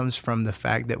 and that comes from the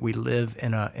fact that we live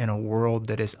in a world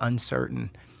that is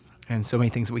uncertain and so many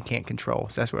things we can't control.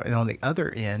 So that's what, and on the other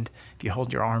end, if you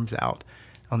hold your arms out,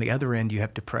 on the other end, you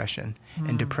have depression,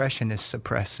 and depression is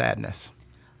suppressed sadness.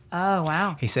 Oh,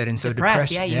 wow. He said, and so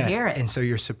depression, you hear it. And so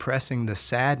you're suppressing the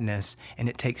sadness, and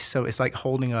it's like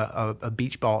holding a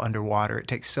beach ball underwater. It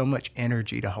takes so much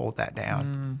energy to hold that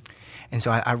down. And so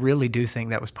I really do think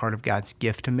that was part of God's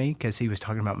gift to me, because he was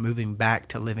talking about moving back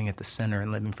to living at the center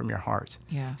and living from your hearts.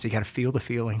 Yeah. So you got to feel the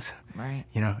feelings, right?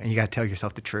 And you got to tell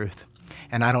yourself the truth.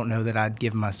 And I don't know that I'd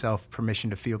give myself permission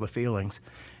to feel the feelings,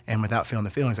 and without feeling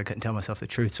the feelings, I couldn't tell myself the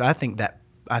truth. So I think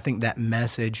that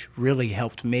message really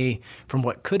helped me from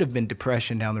what could have been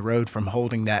depression down the road, from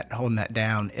holding that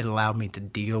down. It allowed me to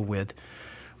deal with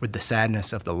the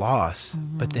sadness of the loss,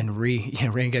 but then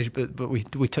re-engage. But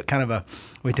we took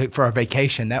for our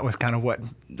vacation. That was kind of what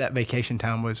that vacation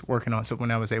time was working on. So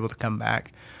when I was able to come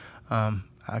back, I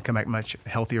come back much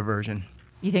healthier version.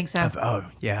 You think so? Oh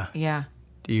yeah. Yeah.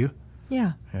 Do you?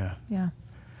 Yeah. Yeah. Yeah.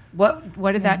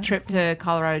 What did that trip to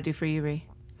Colorado do for you, Ree?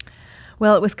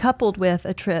 Well, it was coupled with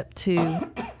a trip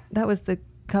that was the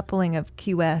coupling of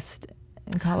Key West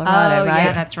and Colorado, right?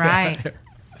 Yeah, that's right.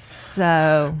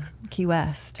 So, Key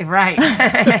West. Right.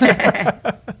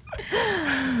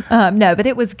 No, but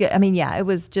it was good. I mean, yeah, it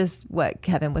was just what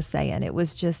Kevin was saying. It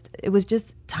was just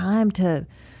time to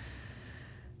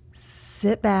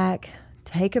sit back,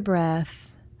 take a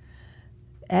breath,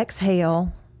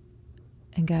 exhale,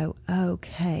 and go,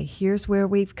 okay, here's where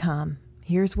we've come.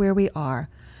 Here's where we are.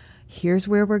 Here's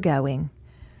where we're going.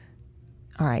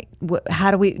 All right.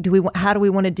 How do we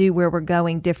want to do where we're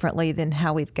going differently than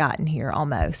how we've gotten here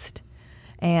almost?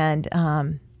 And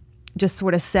just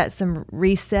sort of set some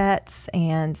resets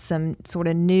and some sort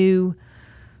of new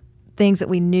things that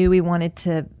we knew we wanted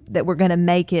that we're going to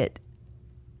make it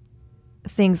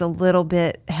things a little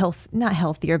bit not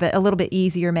healthier, but a little bit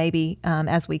easier maybe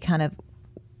as we kind of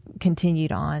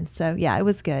continued on. So yeah, it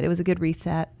was good. It was a good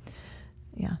reset.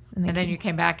 Yeah. And then you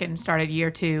came back and started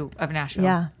year 2 of Nashville.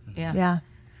 Yeah. Yeah. Yeah.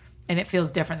 And it feels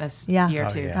different this year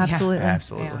too. Yeah. Absolutely. Yeah.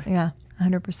 Absolutely. Yeah.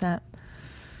 100%.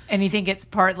 And you think it's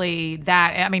partly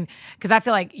that, I mean, because I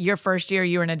feel like your first year,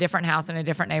 you were in a different house, in a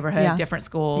different neighborhood, different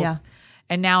schools. Yeah.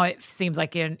 And now it seems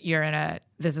like you're in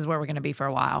this is where we're going to be for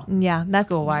a while. Yeah. That's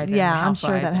school-wise. Yeah. I'm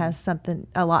sure that has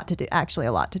a lot to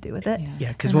do with it. Yeah.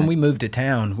 Because when we moved to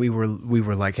town, we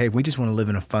were like, hey, we just want to live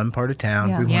in a fun part of town.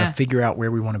 Yeah. We want to figure out where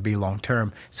we want to be long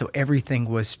term. So everything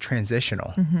was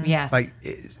transitional. Mm-hmm. Yes. Like,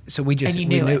 so we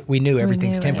knew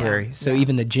everything's temporary. Yeah. So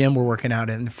even the gym we're working out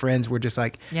in, and the friends were just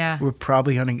like, we're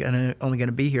probably only going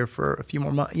to be here for a few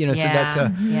more months. So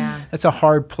that's a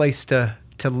hard place to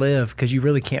live, because you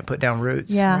really can't put down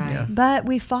roots. Yeah. Right. But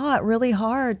we fought really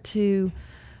hard to,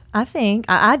 I think,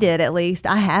 I did at least,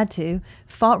 I had to,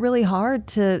 fought really hard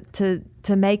to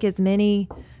make as many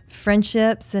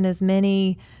friendships and as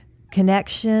many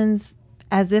connections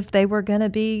as if they were going to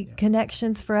be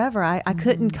connections forever. I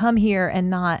couldn't come here and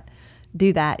not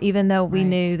do that, even though we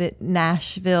knew that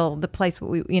Nashville, the place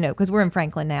because we're in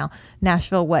Franklin now,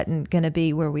 Nashville wasn't going to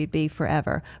be where we'd be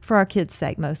forever, for our kids'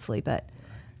 sake mostly, but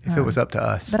if it was up to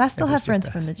us. But I still have friends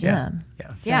from the gym.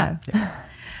 Yeah.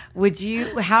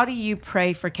 How do you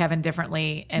pray for Kevin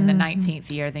differently in the 19th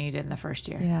year than you did in the first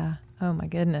year? Yeah. Oh my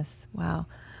goodness. Wow.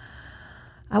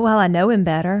 Well, I know him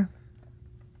better.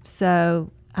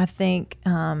 So I think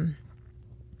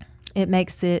it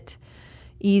makes it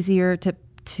easier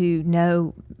to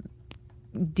know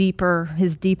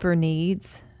his deeper needs.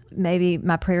 Maybe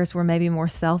my prayers were more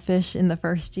selfish in the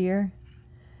first year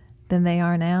than they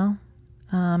are now.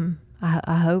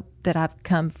 I hope that I've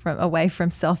come away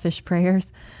from selfish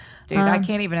prayers. Dude, I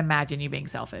can't even imagine you being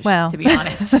selfish, to be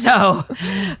honest. So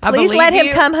please let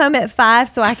him come home at 5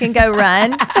 so I can go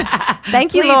run.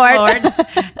 Thank you, please, Lord.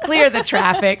 Clear the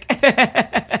traffic.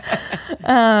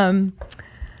 I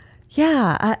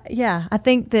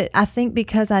think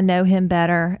because I know him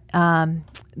better,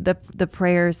 the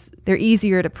prayers, they're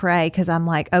easier to pray because I'm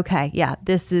like, okay,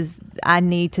 I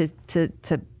need to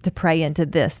pray into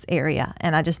this area.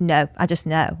 And I just know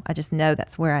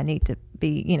that's where I need to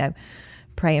be,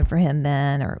 praying for him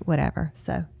then or whatever.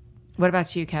 So what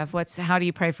about you, Kev? How do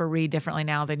you pray for Reed differently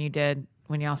now than you did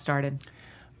when y'all started?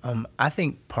 I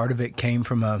think part of it came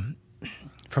from an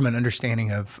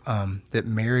understanding of that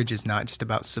marriage is not just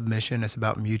about submission, it's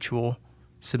about mutual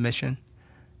submission.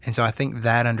 And so I think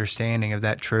that understanding of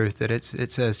that truth, that it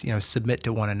says, submit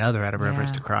to one another out of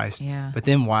reverence to Christ. Yeah. But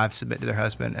then wives submit to their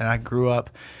husband. And I grew up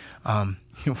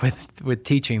with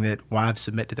teaching that wives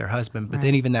submit to their husband. But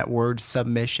then even that word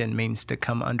submission means to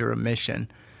come under a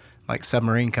mission, like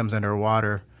submarine comes under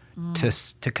water.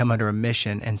 To come under a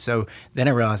mission. And so then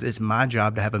I realized it's my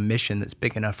job to have a mission that's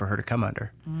big enough for her to come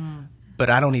under. But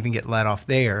I don't even get let off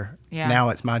there. Yeah. Now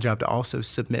it's my job to also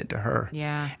submit to her.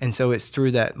 Yeah. And so it's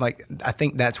through that, like, I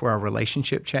think that's where our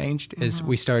relationship changed, is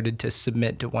we started to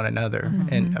submit to one another.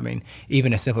 And I mean,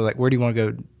 even as simple like, where do you want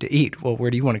to go to eat? Well,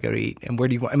 where do you want to go to eat? And where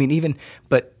do you want,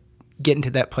 but getting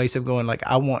to that place of going, like,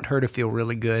 I want her to feel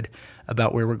really good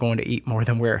about where we're going to eat more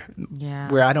than where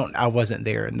I wasn't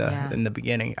there in the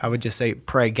beginning. I would just say,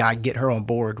 pray, God, get her on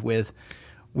board with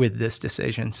this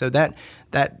decision. So that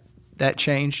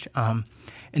changed.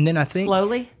 And then I think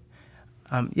slowly.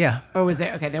 Or was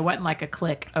there there wasn't like a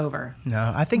click over?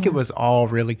 No, I think it was all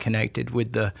really connected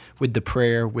with the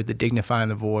prayer, with the dignifying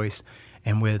the voice,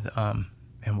 and with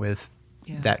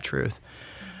that truth.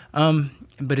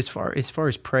 But as far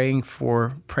as praying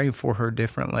for her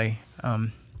differently, I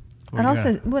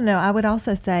would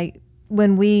also say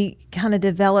when we kind of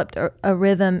developed a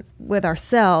rhythm with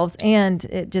ourselves, and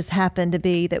it just happened to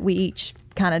be that we each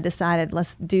kind of decided,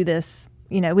 let's do this.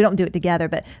 We don't do it together,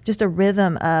 but just a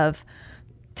rhythm of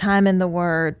time in the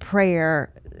Word, prayer.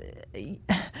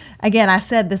 Again, I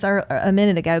said this a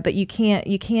minute ago, but you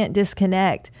can't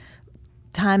disconnect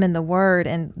time in the Word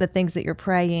and the things that you're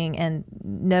praying and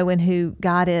knowing who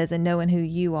God is and knowing who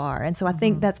you are. And so I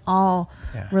think that's all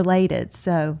related.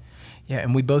 So. Yeah,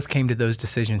 and we both came to those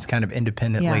decisions kind of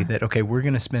independently that, okay, we're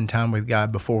going to spend time with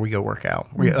God before we go work out.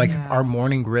 Our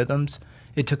morning rhythms,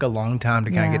 it took a long time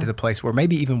to kind of get to the place where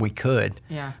maybe even we could.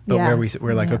 Yeah. But where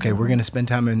we're like, okay, we're going to spend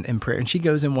time in prayer. And she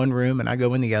goes in one room and I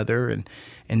go in the other. And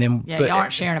then. Yeah, y'all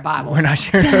aren't sharing a Bible. We're not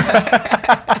sharing a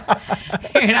Bible.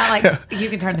 You're not like, you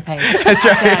can turn the page. That's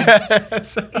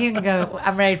right. You can go,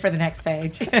 I'm ready for the next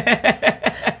page.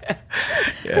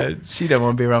 Yeah, she doesn't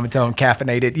want to be around until I'm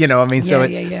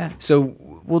caffeinated, So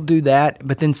we'll do that,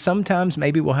 but then sometimes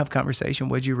maybe we'll have conversation.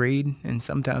 What'd you read? And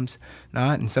sometimes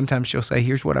not, and sometimes she'll say,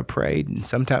 "Here's what I prayed," and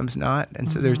sometimes not.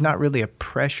 And so there's not really a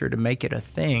pressure to make it a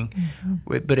thing,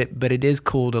 but it is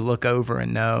cool to look over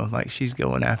and know, like, she's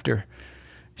going after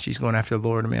the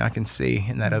Lord. I mean, I can see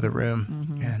in that other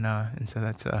room, and so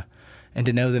that's and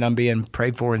to know that I'm being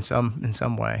prayed for in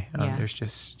some way. There's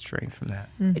just strength from that.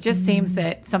 It just seems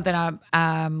that something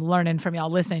I'm learning from y'all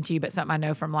listening to you, but something I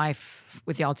know from life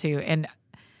with y'all too, and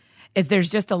is there's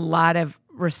just a lot of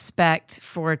respect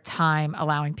for time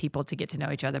allowing people to get to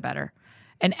know each other better.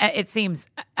 And it seems,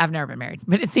 I've never been married,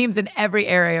 but it seems in every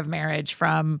area of marriage,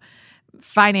 from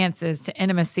finances to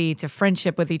intimacy to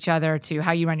friendship with each other to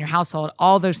how you run your household,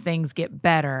 all those things get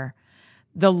better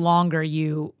the longer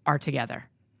you are together.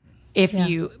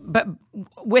 But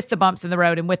with the bumps in the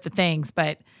road and with the things,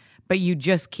 but you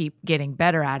just keep getting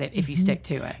better at it if you stick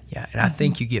to it. Yeah, and I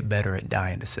think you get better at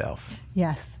dying to self.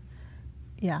 Yes.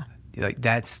 Yeah. Like,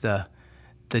 that's the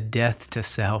death to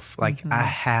self. Like, I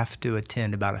have to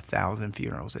attend about 1,000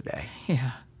 funerals a day.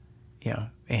 Yeah.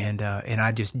 And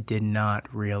I just did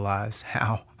not realize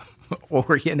how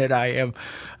oriented I am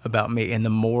about me. And the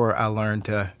more I learned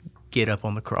to get up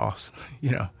on the cross,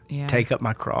 take up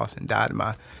my cross and die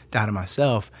to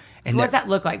myself. And so what does that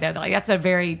look like, though? Like, that's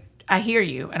I hear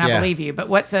you and I believe you, but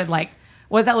what does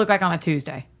that look like on a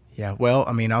Tuesday? Yeah. Well,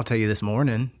 I mean, I'll tell you this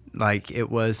morning, like, it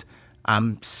was,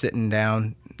 I'm sitting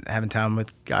down having time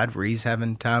with God, Ree's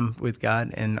having time with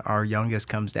God, and our youngest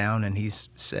comes down and he's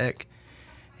sick.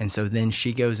 And so then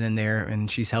she goes in there and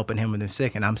she's helping him with him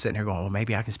sick, and I'm sitting here going, well,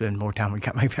 maybe I can spend more time with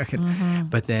God. Maybe I can.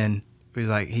 But then it was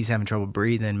like, he's having trouble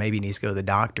breathing. Maybe he needs to go to the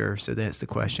doctor. So then it's the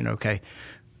question, okay,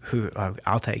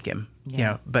 I'll take him,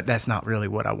 but that's not really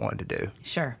what I wanted to do.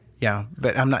 Sure. Yeah,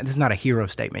 but I'm not. This is not a hero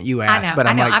statement. You asked, but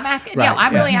I'm like, I'm asking. Right, no,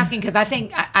 I'm really asking because I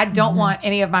think I don't want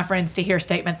any of my friends to hear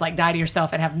statements like "die to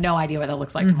yourself" and have no idea what that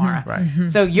looks like tomorrow. Right.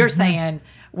 So you're saying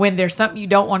when there's something you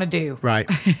don't want to do, right,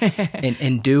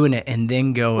 and doing it, and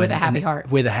then going with a happy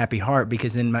heart, with a happy heart,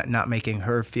 because then not making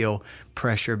her feel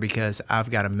pressure because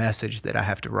I've got a message that I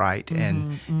have to write,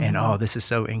 and oh, this is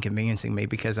so inconveniencing me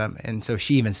because and so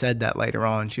she even said that later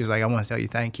on. She was like, I want to tell you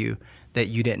thank you that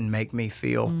you didn't make me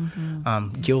feel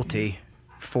guilty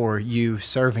for you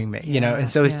serving me, you know?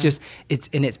 And so it's just,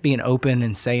 it's being open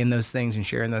and saying those things and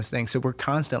sharing those things. So we're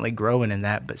constantly growing in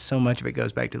that, but so much of it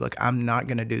goes back to, look, I'm not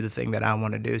going to do the thing that I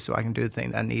want to do so I can do the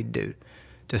thing that I need to do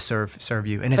to serve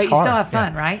you. And it's hard. But you still have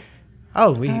fun, right?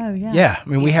 Oh, yeah. I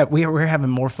mean, we're having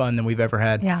more fun than we've ever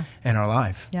had in our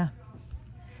life. Yeah.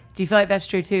 Do you feel like that's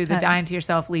true too? The dying to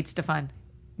yourself leads to fun.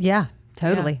 Yeah,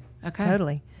 totally. Yeah. Okay.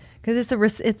 Totally. Because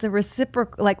it's a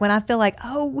reciprocal. Like when I feel like,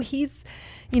 oh, he's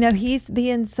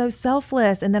being so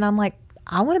selfless, and then I'm like,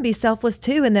 I want to be selfless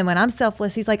too. And then when I'm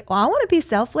selfless, he's like, well, I want to be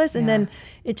selfless, and then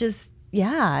it just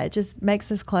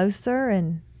makes us closer,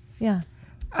 and yeah.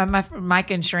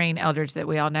 Mike and Shereen Eldridge that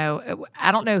we all know.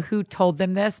 I don't know who told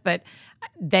them this, but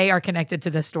they are connected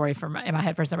to this story in my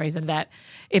head for some reason, that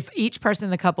if each person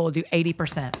in the couple will do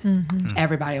 80%,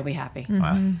 everybody will be happy.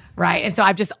 Wow. Right. And so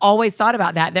I've just always thought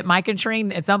about that Mike and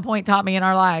Shereen at some point taught me in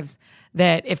our lives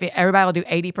that if everybody will do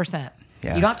 80%, you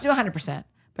don't have to do 100%,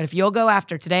 but if you'll go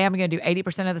after, today I'm going to do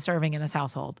 80% of the serving in this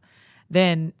household,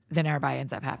 then everybody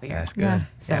ends up happier. That's good. Yeah.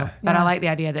 So, but I like the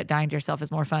idea that dying to yourself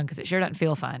is more fun because it sure doesn't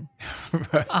feel fun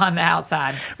on the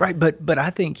outside. Right. But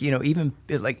I think, even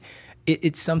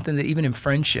it's something that even in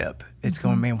friendship, it's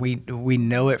going, man, we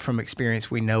know it from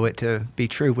experience. We know it to be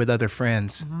true with other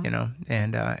friends,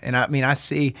 and I mean, I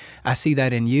see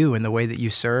that in you and the way that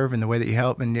you serve and the way that you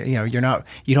help. And, you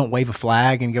don't wave a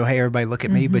flag and go, hey, everybody look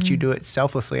at me, but you do it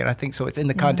selflessly. And I think so it's in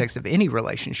the context of any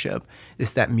relationship,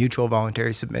 it's that mutual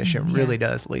voluntary submission really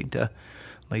does lead to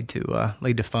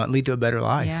fun, lead to a better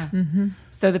life. Yeah.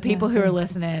 So the people who are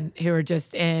listening, who are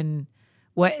just in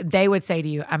what they would say to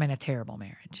you, I'm in a terrible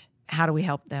marriage. How do we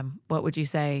help them? What would you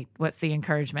say? What's the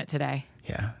encouragement today?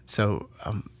 Yeah. So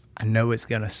I know it's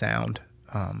going to sound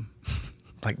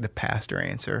like the pastor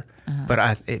answer,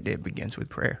 but it begins with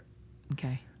prayer.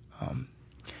 Okay.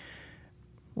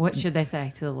 What should they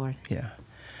say to the Lord? Yeah.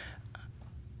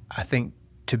 I think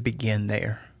to begin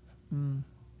there.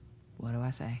 What do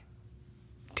I say?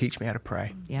 Teach me how to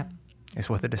pray. Yep. It's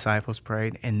what the disciples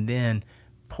prayed. And then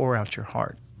pour out your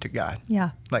heart to God.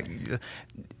 Yeah. Like,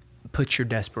 put your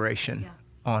desperation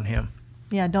on him.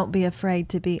 Yeah, don't be afraid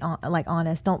to be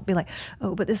honest. Don't be like,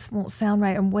 oh, but this won't sound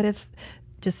right. And what if?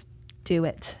 Just do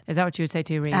it. Is that what you would say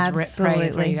too, Reese? Absolutely. Pray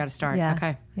is where you got to start. Yeah.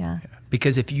 Okay. Yeah.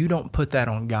 Because if you don't put that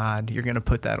on God, you're going to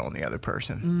put that on the other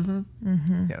person.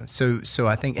 So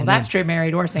I think. Well, that's true,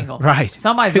 married or single. Right.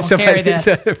 Somebody's going to carry this.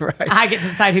 Right. I get to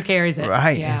decide who carries it.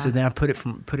 Right. Yeah. And so then I put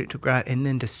it to God, and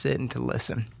then to sit and to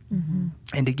listen,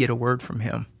 and to get a word from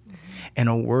Him. And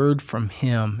a word from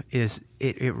Him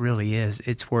it really is.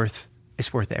 It's worth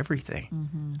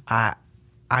everything.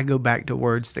 I go back to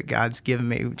words that God's given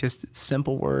me, just a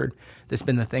simple word that's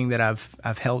been the thing that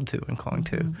I've held to and clung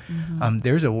to.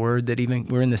 There's a word that, even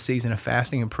we're in the season of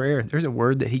fasting and prayer, there's a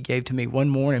word that He gave to me one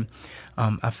morning.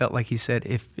 I felt like He said,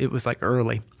 if it was like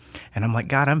early, and I'm like,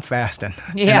 God, I'm fasting.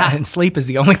 Yeah. And sleep is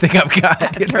the only thing I've got.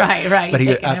 That's right.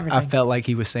 But I felt like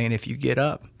He was saying, if you get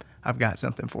up, I've got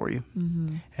something for you.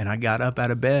 And I got up out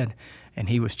of bed, and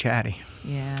He was chatty.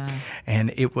 Yeah.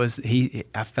 And it was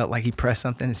I felt like He pressed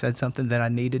something and said something that I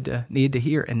needed to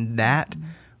hear, and that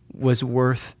was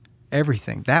worth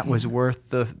everything. That was worth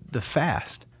the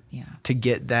fast. Yeah. To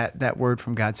get that word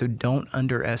from God. So don't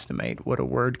underestimate what a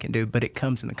word can do, but it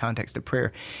comes in the context of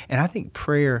prayer. And I think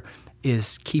prayer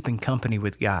is keeping company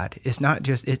with God. It's not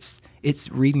just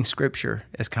it's reading scripture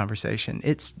as conversation.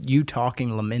 It's you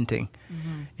talking, lamenting.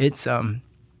 It's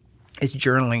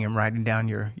journaling and writing down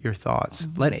your thoughts.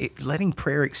 Letting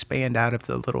prayer expand out of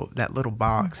that little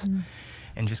box,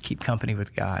 and just keep company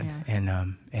with God. Yeah.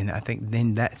 And I think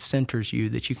then that centers you,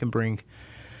 that you can bring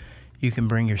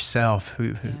yourself,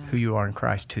 who you are in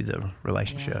Christ, to the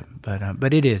relationship. Yeah.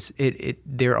 But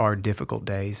there are difficult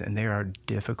days and there are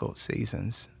difficult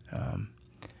seasons.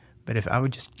 But if I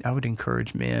would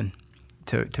encourage men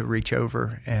to reach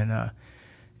over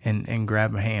and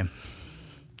grab a hand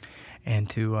and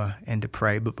to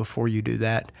pray. But before you do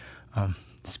that,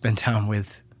 spend time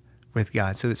with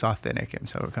God, so it's authentic and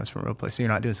so it comes from a real place. So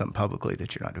you're not doing something publicly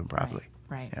that you're not doing privately.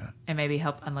 Right. Yeah. And maybe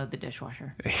help unload the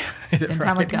dishwasher. Spend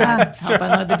time with God. Help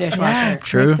unload the dishwasher.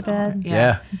 True. Make the bed.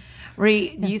 Yeah.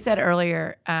 Ree, you said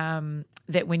earlier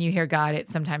that when you hear God,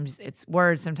 sometimes it's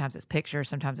words, sometimes it's picture,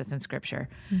 sometimes it's in scripture.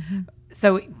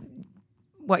 So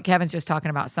what Kevin's just talking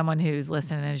about, someone who's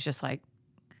listening and is just like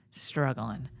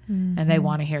struggling and they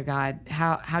want to hear God,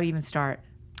 how do you even start?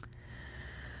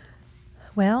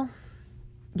 Well,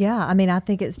 yeah, I mean, I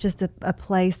think it's just a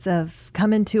place of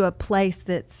coming to a place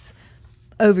that's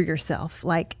over yourself.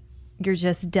 Like you're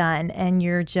just done and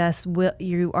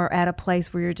you are at a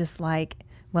place where you're just like,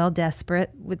 well,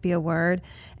 desperate would be a word.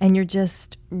 And you're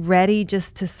just ready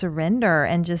just to surrender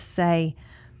and just say,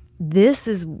 this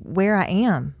is where I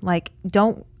am. Like,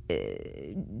 don't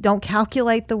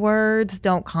calculate the words,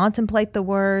 don't contemplate the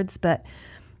words, but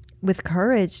with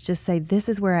courage, just say, this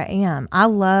is where I am. I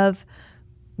love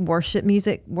worship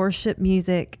music.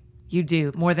 You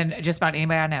do more than just about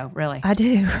anybody I know, really. I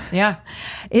do. Yeah.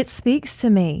 It speaks to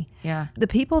me. Yeah. The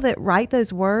people that write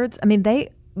those words, I mean,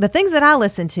 the things that I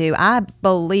listen to, I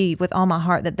believe with all my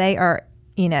heart that they are,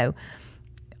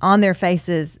 on their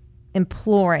faces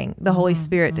imploring the Holy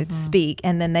Spirit to speak,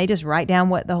 and then they just write down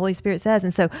what the Holy Spirit says.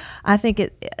 And so I think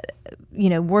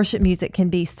worship music can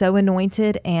be so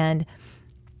anointed and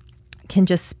can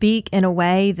just speak in a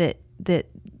way that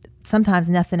sometimes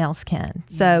nothing else can.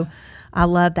 Yeah. So I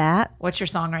love that. What's your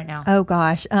song right now? Oh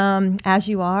gosh. As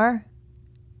You Are.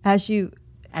 As You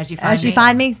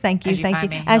Find Me. Thank you.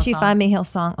 As You Find Me,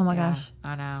 Hillsong. Oh my gosh.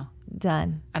 I know.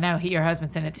 Done. I know. Your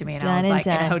husband sent it to me, and I was like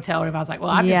in a hotel room. I was like, well,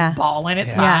 I'm just bawling.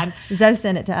 It's fine. Zoe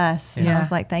sent it to us. Yeah. And I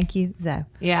was like, thank you, Zoe.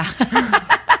 Yeah.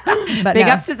 But big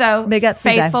ups to Zoe. Big ups to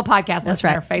Zoe. Faithful podcast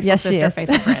listener. Right. Faithful sister.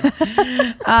 Faithful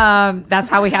friend. That's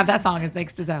how we have that song, is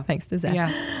thanks to Zoe. Thanks to Zoe.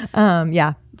 Yeah.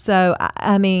 Yeah. So,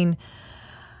 I mean,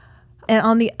 and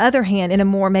on the other hand, in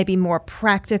a maybe more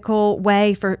practical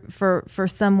way for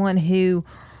someone who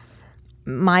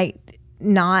might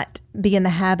not be in the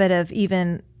habit of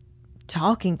even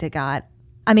talking to God.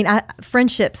 I mean,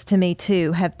 friendships to me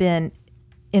too have been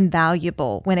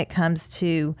invaluable when it comes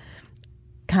to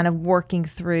kind of working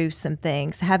through some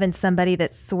things, having somebody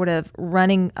that's sort of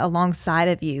running alongside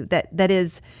of you that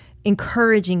is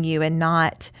encouraging you and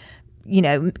not,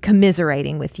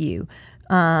 commiserating with you.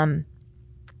 I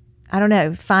don't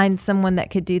know, find someone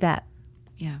that could do that.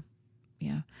 Yeah.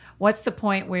 Yeah. What's the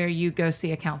point where you go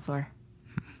see a counselor?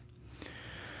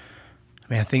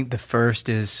 I think the first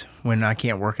is when I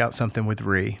can't work out something with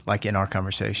Ree, like in our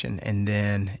conversation. And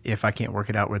then if I can't work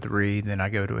it out with Ree, then I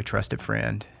go to a trusted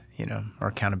friend, or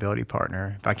accountability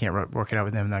partner. If I can't work it out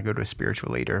with them, then I go to a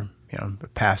spiritual leader, a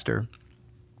pastor.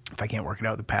 If I can't work it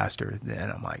out with the pastor,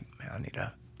 then I'm like, man, I need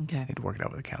to work it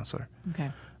out with a counselor. Okay.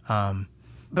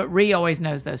 But Ree always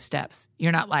knows those steps.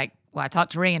 You're not like, well, I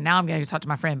talked to Ree and now I'm going to talk to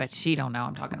my friend, but she don't know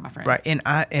I'm talking to my friend. Right. And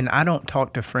I don't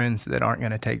talk to friends that aren't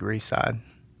going to take Ree's side.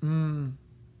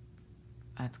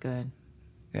 That's good.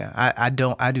 Yeah, I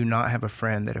do not have a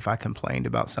friend that if I complained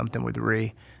about something with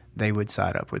Ree, they would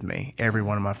side up with me. Every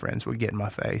one of my friends would get in my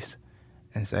face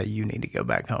and say, you need to go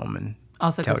back home and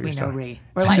also tell because we story. know Ree.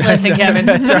 We're like, listen, Kevin.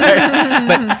 That's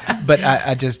right. But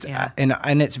I just,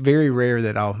 and it's very rare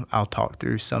that I'll talk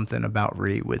through something about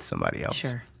Ree with somebody else.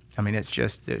 Sure. I mean, it's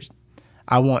just,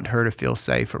 I want her to feel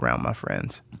safe around my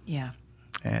friends. Yeah.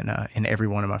 And every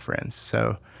one of my friends.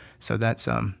 So that's,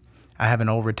 I have an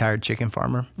old retired chicken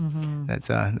farmer. Mm-hmm.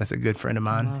 That's a good friend of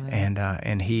mine,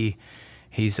 and he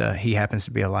happens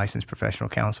to be a licensed professional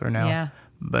counselor now. Yeah.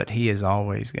 But he is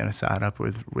always going to side up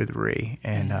with Ree,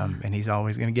 and he's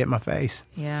always going to get in my face.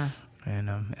 Yeah.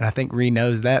 And I think Ree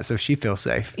knows that, so she feels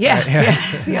safe. Yeah. Right?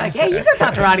 Yeah. So you're like, hey, you go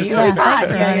talk to Ronnie. You'll be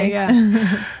fine.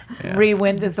 Yeah. Ree,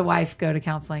 when does the wife go to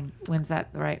counseling? When's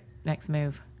that the right next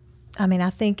move? I mean, I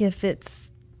think if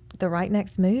it's the right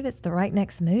next move, it's the right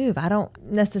next move. I don't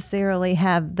necessarily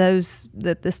have the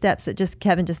steps that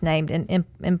Kevin just named and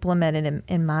implemented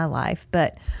in my life.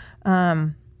 But,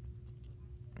 I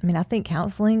mean, I think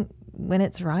counseling, when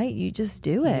it's right, you just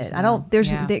do it.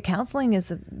 Counseling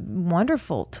is a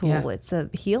wonderful tool. Yeah. It's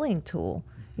a healing tool.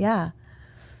 Yeah.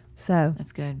 So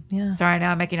that's good. Yeah. Sorry,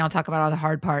 now I'm making y'all talk about all the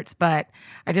hard parts, but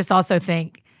I just also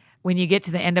think when you get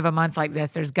to the end of a month like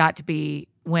this, there's got to be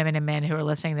women and men who are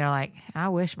listening. They're like, I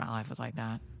wish my life was like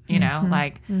that.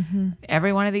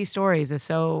 Every one of these stories is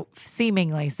so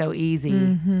seemingly so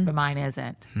easy, but mine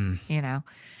isn't,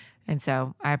 And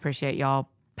so I appreciate y'all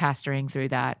pastoring through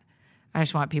that. I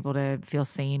just want people to feel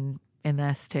seen in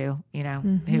this too,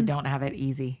 who don't have it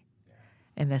easy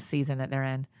in this season that they're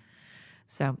in.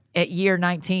 So at year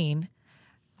 19,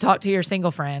 talk to your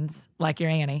single friends like your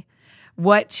Annie.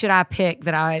 What should I pick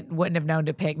that I wouldn't have known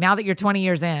to pick? Now that you're 20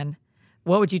 years in,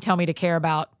 what would you tell me to care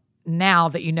about now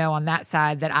that you know on that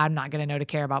side that I'm not going to know to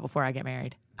care about before I get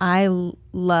married? I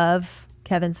love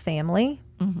Kevin's family.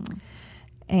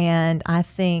 And I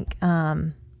think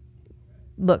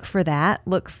look for that.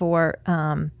 Look for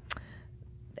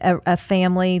a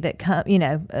family that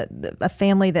a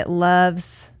family that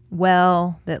loves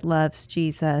well, that loves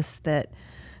Jesus, that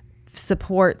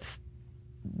supports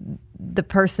the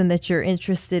person that you're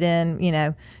interested in.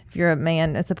 If you're a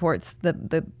man, that supports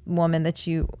the woman that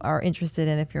you are interested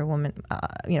in. If you're a woman,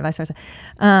 vice versa.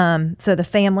 So the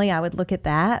family, I would look at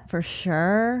that for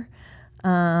sure.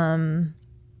 What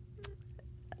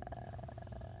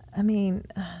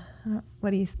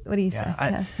do you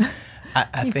think?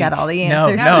 You've got all the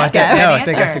answers. I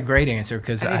think that's a great answer,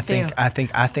 because I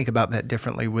think about that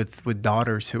differently with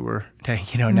daughters who are,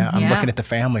 now I'm looking at the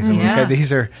families and okay,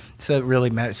 these are so it really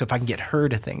matters. So if I can get her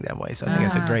to think that way, so I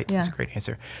think that's a great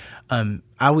answer.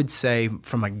 I would say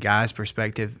from a guy's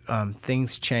perspective,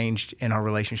 things changed in our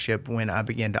relationship when I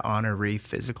began to honor Reeve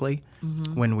physically.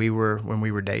 When we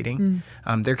were dating.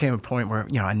 There came a point where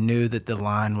I knew that the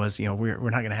line was we're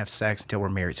not going to have sex until we're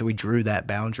married, so we drew that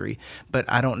boundary. But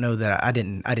I don't know that I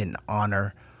didn't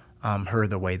honor her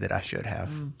the way that I should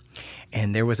have.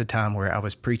 And there was a time where I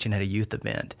was preaching at a youth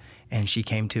event, and she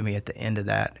came to me at the end of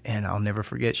that, and I'll never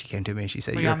forget. She came to me and she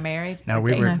said, "Were you married?" No,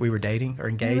 we were dating or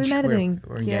engaged. We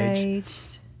were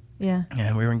engaged. Yeah.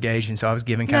 And we were engaged, and so I was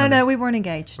giving we weren't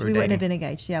engaged. We wouldn't have been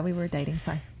engaged. Yeah, we were dating.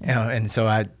 Sorry. And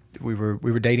so we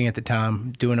were dating at the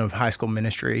time, doing a high school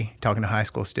ministry, talking to high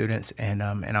school students, and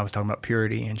I was talking about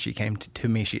purity, and she came to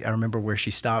me. I remember where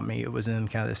she stopped me. It was in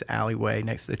kind of this alleyway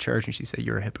next to the church, and she said,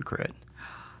 "You're a hypocrite."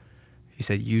 She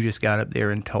said, "You just got up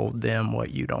there and told them what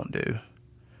you don't do."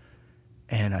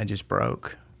 And I just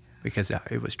broke, because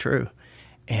it was true.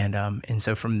 And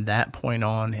so from that point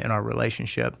on in our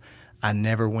relationship, I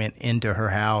never went into her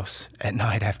house at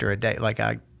night after a date. Like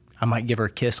I might give her a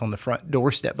kiss on the front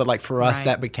doorstep, but like for us,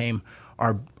 that became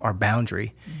our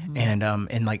boundary,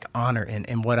 and like honor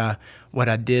and what I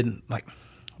did, like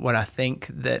what I think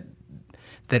that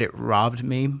it robbed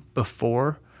me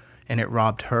before, and it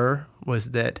robbed her,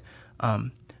 was that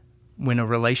when a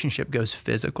relationship goes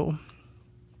physical,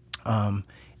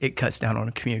 it cuts down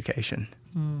on communication.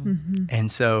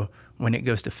 And so when it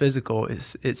goes to physical,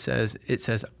 it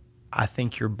says, "I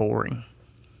think you're boring."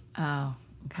 Oh,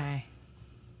 okay.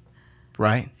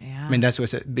 Right? Yeah. I mean, that's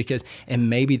what it said, and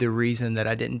maybe the reason that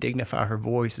I didn't dignify her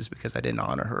voice is because I didn't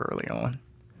honor her early on.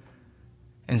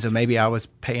 And so maybe I was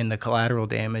paying the collateral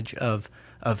damage of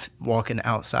walking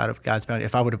outside of God's boundary.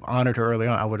 If I would have honored her early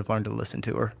on, I would have learned to listen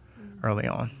to her early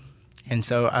on. And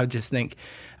so I think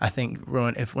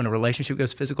when a relationship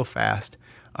goes physical fast,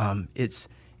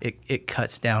 it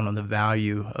cuts down on the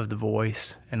value of the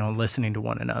voice and on listening to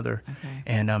one another. Okay.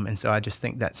 And so I just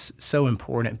think that's so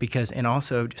important, because, and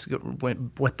also just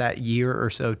what that year or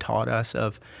so taught us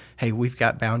of, hey, we've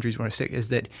got boundaries when we're sick, is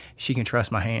that she can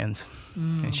trust my hands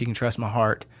and she can trust my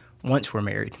heart once we're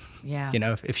married. Yeah.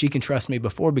 If she can trust me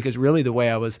before, because really the way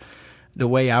I was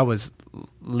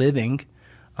living,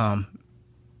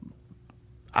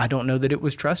 I don't know that it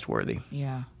was trustworthy.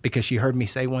 Yeah. Because she heard me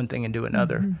say one thing and do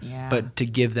another. Yeah. But to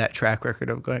give that track record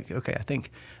of going, okay, I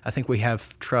think we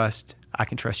have trust. I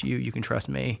can trust you. You can trust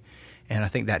me. And I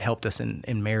think that helped us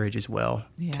in marriage as well,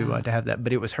 to have that.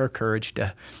 But it was her courage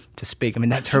to speak. I mean,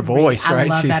 that's her voice,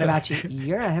 right? I love that about you.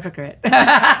 You're a hypocrite.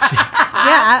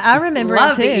 I remember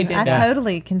it too. I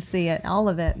totally can see it, all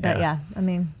of it. But yeah,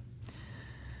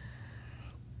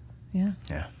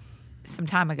 Some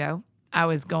time ago, I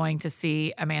was going to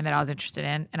see a man that I was interested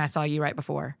in, and I saw you right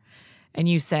before. And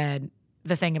you said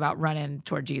the thing about running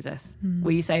toward Jesus. Mm-hmm.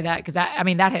 Will you say that? Because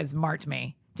that has marked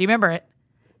me. Do you remember it?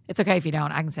 It's okay if you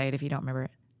don't. I can say it if you don't remember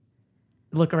it.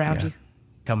 Look around you.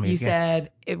 Tell me you again. said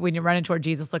when you're running toward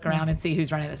Jesus, look around and see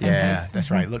who's running at the same place. Yeah,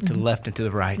 that's right. Look to the left and to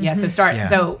the right. Yeah, so start.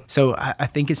 Yeah. So I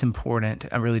think it's important.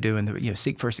 I really do. And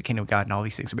seek first the kingdom of God, and all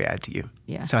these things will be added to you.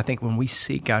 Yeah. So I think when we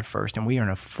seek God first and we are in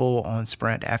a full-on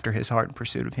sprint after His heart in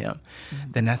pursuit of Him,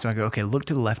 then that's when I go, okay, look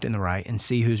to the left and the right and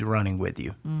see who's running with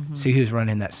you. Mm-hmm. See who's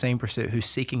running that same pursuit, who's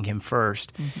seeking Him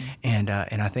first. Mm-hmm. And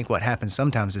I think what happens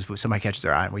sometimes is when somebody catches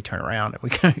our eye and we turn around and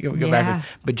we go backwards,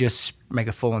 but just make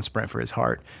a full-on sprint for His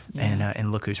heart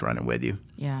and look who's running with you.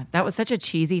 Yeah, that was such a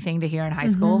cheesy thing to hear in high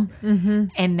school. Mm-hmm.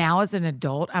 And now as an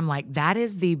adult, I'm like, that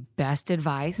is the best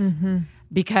advice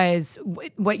because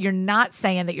what you're not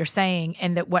saying that you're saying,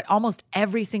 and that what almost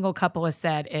every single couple has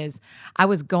said is, I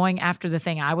was going after the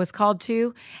thing I was called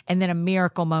to, and then a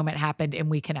miracle moment happened and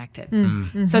we connected.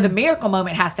 Mm-hmm. So the miracle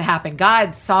moment has to happen.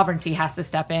 God's sovereignty has to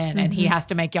step in and He has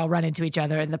to make y'all run into each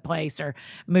other in the place or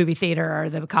movie theater or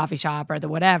the coffee shop or the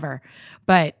whatever.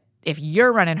 But if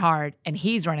you're running hard and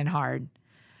He's running hard,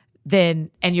 then,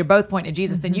 and you're both pointing at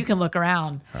Jesus, then you can look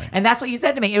around. Right. And that's what you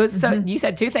said to me. It was so, you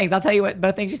said two things. I'll tell you what,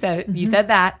 both things you said. You said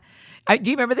that.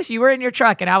 Do you remember this? You were in your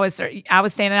truck and I was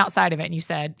standing outside of it and you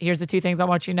said, here's the two things I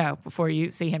want you to know before you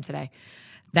see him today.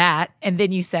 That, and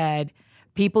then you said,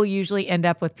 people usually end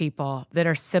up with people that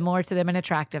are similar to them in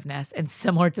attractiveness and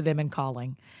similar to them in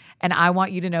calling. And I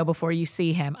want you to know before you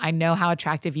see him, I know how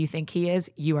attractive you think he is.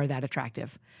 You are that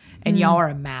attractive. And y'all are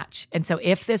a match. And so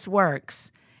if this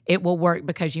works, it will work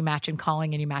because you match in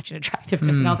calling and you match in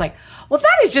attractiveness. And I was like, well,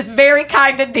 that is just very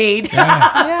kind indeed.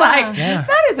 I was like,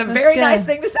 that is a very nice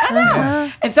thing to say.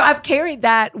 And so I've carried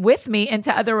that with me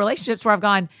into other relationships where I've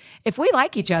gone, if we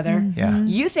like each other,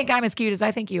 you think I'm as cute as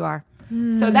I think you are.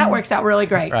 So that works out really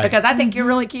great because I think you're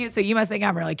really cute. So you must think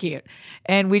I'm really cute.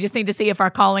 And we just need to see if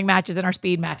our calling matches and our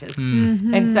speed matches.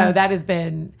 And so that has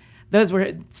been, those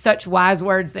were such wise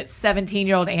words that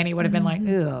 17-year-old Annie would have been like,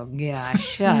 oh, yeah,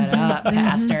 shut up,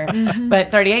 pastor.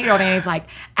 But 38-year-old Annie's like,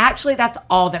 actually, that's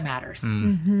all that matters.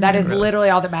 That is literally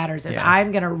all that matters is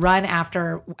I'm going to run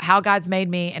after how God's made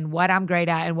me and what I'm great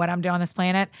at and what I'm doing on this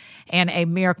planet. And a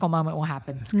miracle moment will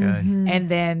happen. That's good.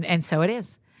 And so it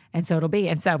is. And so it'll be.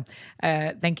 And so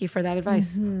thank you for that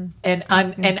advice. And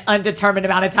an undetermined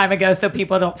amount of time ago so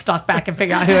people don't stalk back and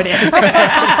figure out who it is.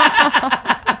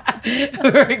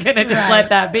 We're going to just let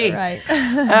that be.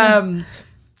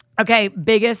 Okay,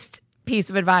 biggest piece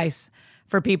of advice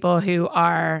for people who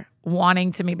are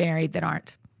wanting to be married that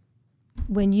aren't.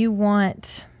 When you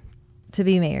want to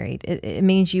be married, it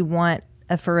means you want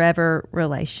a forever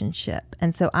relationship.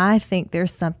 And so I think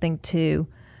there's something to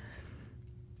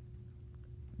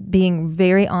being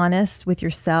very honest with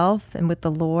yourself and with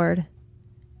the Lord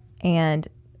and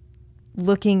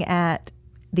looking at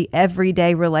the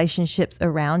everyday relationships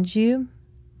around you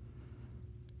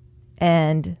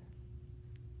and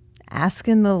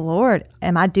asking the Lord,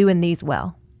 am I doing these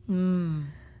well?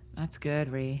 That's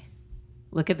good, Ree.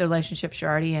 Look at the relationships you're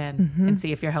already in and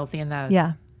see if you're healthy in those.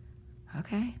 Yeah.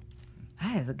 Okay.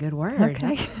 That is a good word.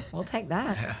 Okay. We'll take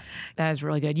that. Yeah. That is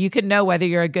really good. You can know whether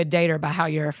you're a good dater by how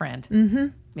you're a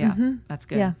friend. Yeah, that's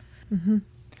good. Yeah.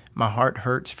 My heart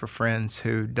hurts for friends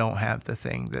who don't have the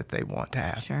thing that they want to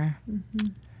have. Sure.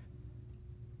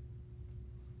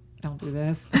 Don't do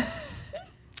this.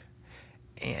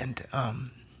 And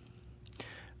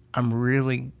I'm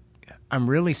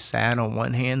really sad on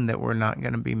one hand that we're not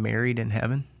going to be married in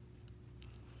heaven.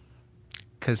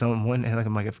 Because on one hand,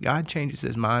 I'm like, if God changes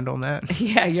his mind on that,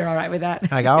 yeah, you're all right with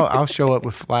that. Like I'll show up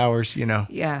with flowers,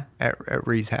 yeah, at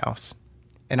Ree's house,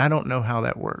 and I don't know how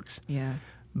that works. Yeah,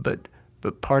 but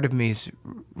part of me is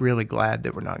really glad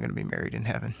that we're not going to be married in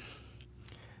heaven.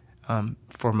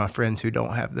 For my friends who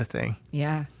don't have the thing.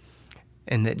 Yeah,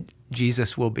 and that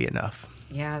Jesus will be enough.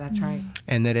 Yeah, that's right.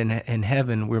 And that in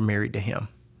heaven we're married to him,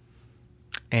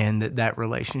 and that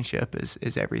relationship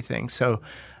is everything. So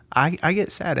I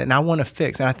get sad and I want to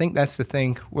fix. And I think that's the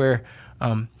thing where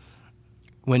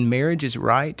when marriage is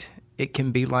right, it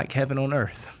can be like heaven on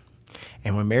earth.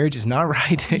 And when marriage is not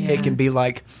right, it can be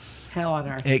like hell on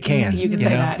earth. It can. You can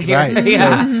say that here. Right.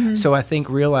 Yeah. So I think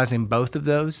realizing both of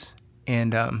those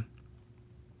and I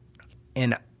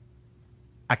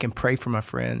can pray for my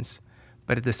friends,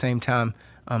 but at the same time,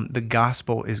 the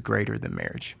gospel is greater than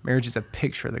marriage. Marriage is a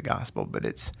picture of the gospel, but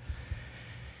it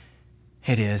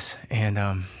is.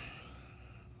 And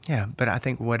but I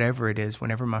think whatever it is,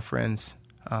 whenever my friends,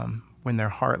 when their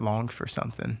heart longs for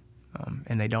something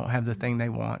and they don't have the thing they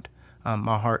want,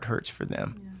 my heart hurts for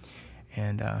them.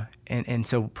 Yeah. And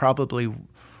so probably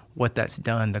what that's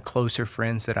done, the closer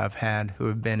friends that I've had who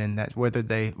have been in that, whether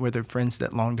they're friends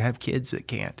that long to have kids but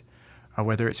can't, or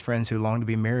whether it's friends who long to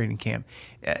be married and can't,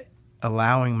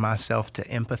 allowing myself to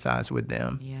empathize with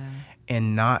them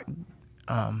and not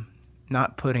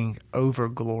putting over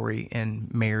glory in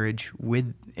marriage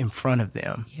in front of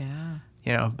them.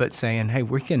 Yeah. But saying, hey,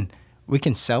 we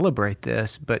can celebrate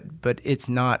this, but it's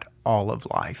not all of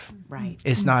life. Right.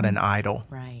 It's not an idol.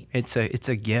 Right. It's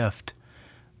a gift,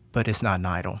 but it's not an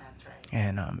idol. That's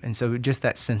right. And so just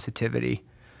that sensitivity,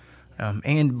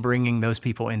 and bringing those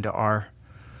people into our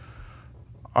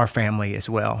family as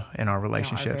well, and our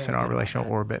relationships and our relational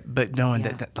orbit, but knowing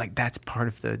that like that's part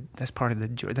of the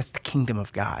joy. That's the kingdom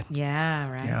of God. Yeah.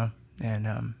 Right. Yeah.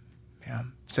 And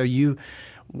so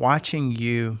watching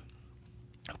you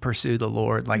pursue the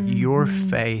Lord, like your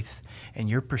faith and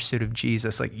your pursuit of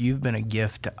Jesus, like you've been a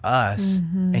gift to us,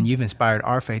 and you've inspired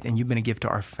our faith, and you've been a gift to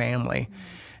our family.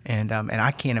 And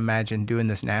I can't imagine doing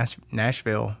this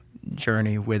Nashville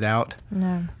journey without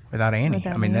Annie. Without Annie.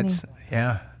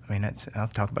 I'll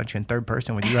talk about you in third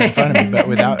person with you right in front of me, but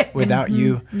without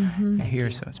you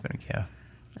here, so it's been a gift.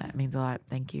 That means a lot.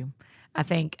 Thank you. I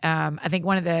think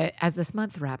one of the, as this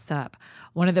month wraps up,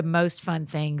 one of the most fun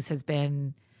things has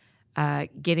been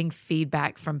getting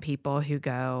feedback from people who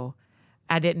go,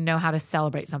 I didn't know how to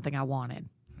celebrate something I wanted,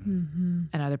 and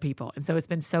other people. And so it's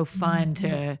been so fun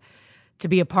to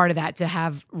be a part of that, to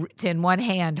have, to in one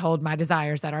hand hold my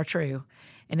desires that are true,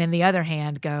 and in the other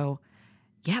hand go,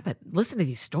 yeah, but listen to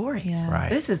these stories. Yeah. Right.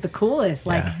 This is the coolest.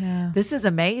 Like, this is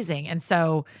amazing. And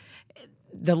so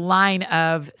the line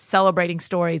of celebrating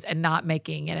stories and not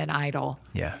making it an idol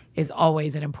is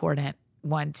always an important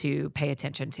one to pay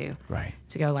attention to. Right.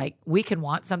 To go like, we can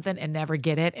want something and never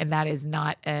get it, and that is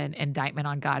not an indictment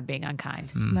on God being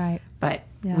unkind. Right. But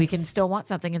we can still want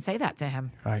something and say that to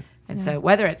him. Right. And so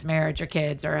whether it's marriage or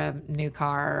kids or a new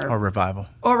car Or revival.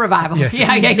 Or revival. Yes.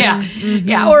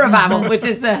 Yeah, or revival, which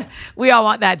is we all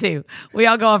want that too. We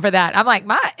all going for that. I'm like,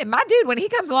 my dude, when he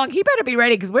comes along, he better be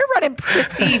ready because we're running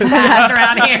pretty fast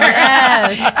around here.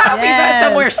 Yes. I hope he's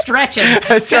somewhere stretching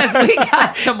because we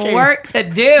got some work to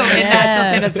do in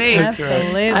Nashville, Tennessee.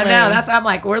 Absolutely. I know. That's what I'm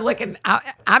like. We're looking,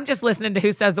 I'm just listening to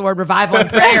who says the word revival in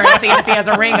prayer and seeing if he has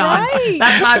a ring on.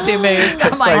 That's my two moves.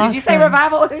 I'm like, did you say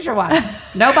revival? Who's your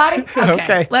wife? Nobody?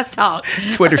 Okay. Let's talk.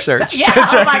 Twitter search. Yeah.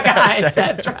 Oh my gosh.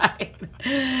 That's right.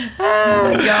 Oh,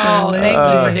 y'all. Thank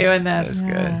you for doing this. That's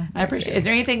good. I appreciate it. Is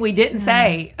there anything we didn't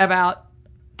say about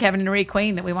Kevin and Marie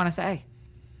Queen that we want to say?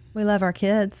 We love our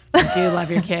kids. I do love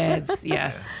your kids.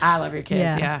 Yes. I love your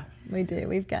kids. Yeah. We do.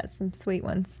 We've got some sweet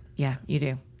ones. Yeah, you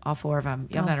do. All four of them.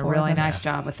 Y'all All done a four of really them. nice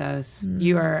job with those.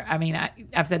 You are, I mean,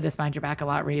 I've said this behind your back a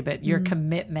lot, Rita, but your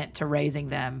commitment to raising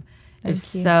them is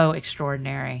Thank you. so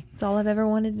extraordinary. It's all I've ever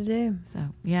wanted to do. So,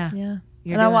 yeah. Yeah.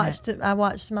 You're And I doing watched it. I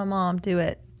watched my mom do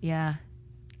it Yeah.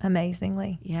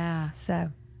 amazingly. Yeah. So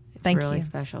It's thank really you.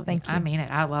 special. Thank you. I mean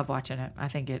it. I love watching it. I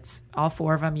think it's all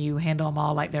four of them. You handle them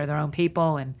all like they're their own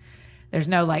people, and there's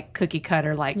no like cookie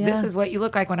cutter, like this is what you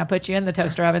look like when I put you in the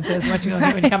toaster oven. So this is what you look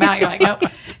like when you come out. You're like, nope,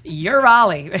 you're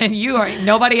Raleigh and you are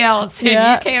nobody else. And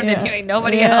you Camden, you ain't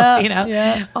nobody else, you know.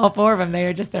 Yeah. All four of them, they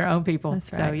are just their own people. That's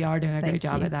So right. y'all are doing a Thank great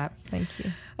job you. at that. Thank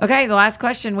you. Okay, the last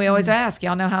question we always ask.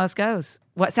 Y'all know how this goes.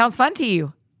 What sounds fun to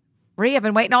you? Rhea, I've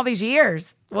been waiting all these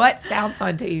years. What sounds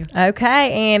fun to you?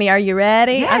 Okay, Annie, are you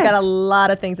ready? Yes. I've got a lot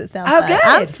of things that sound Oh, fun. good.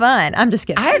 I'm fun. I'm just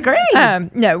kidding. I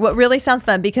agree. No, what really sounds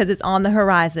fun because it's on the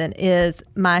horizon is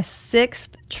my 6th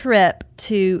trip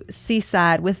to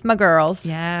Seaside with my girls.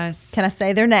 Yes. Can I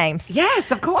say their names? Yes,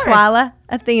 of course. Twyla,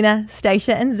 Athena,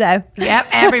 Stacia, and Zoe. Yep,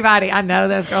 everybody. I know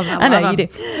those girls. I know love you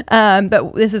them. do.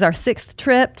 But this is our 6th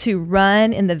trip to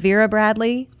run in the Vera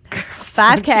Bradley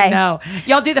 5K. Don't you know?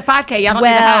 Y'all do the 5K. Y'all don't do the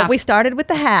Well, half. we started with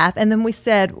the half, and then we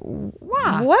said,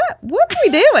 Why? What are we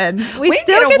doing? We can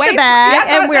still get get away the bag, that's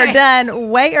what and I'm we're saying. done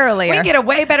way earlier. we get a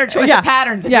way better choice Yeah. of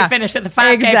patterns if Yeah. we finish at the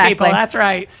 5K Exactly. people. That's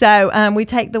right. So we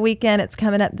take the weekend. It's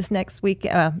coming up this next week,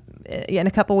 in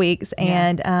a couple weeks,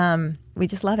 and we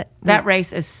just love it. That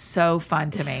race is so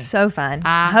fun to me. So fun.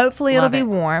 I Hopefully it'll love be it.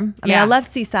 warm. I mean, Yeah. I love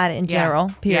Seaside in Yeah.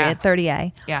 general, period, Yeah.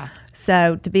 30A. Yeah.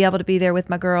 So to be able to be there with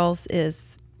my girls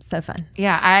is so fun.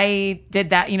 Yeah, I did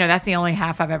that. You know, that's the only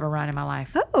half I've ever run in my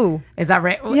life. Oh, Is I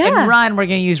Yeah. and run we're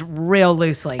going to use real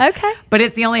loosely. okay. But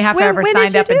it's the only half I When- ever when did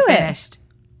signed you up and do it? finished.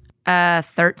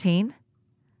 13.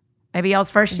 Maybe y'all's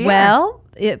first year. Well,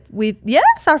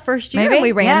 our first year, Maybe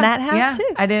we ran Yeah. that half Yeah.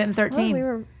 too. I did it in 13. Well, we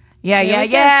were. Yeah, There yeah, we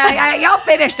go. yeah. Y'all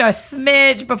finished a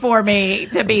smidge before me,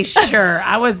 to be sure.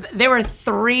 There were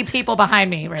 3 people behind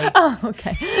me, right? Oh,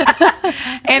 okay.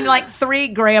 And like 3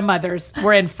 grandmothers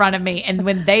were in front of me. And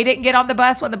when they didn't get on the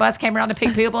bus, when the bus came around to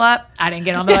pick people up, I didn't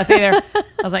get on the bus either.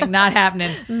 I was like, not happening.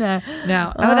 No.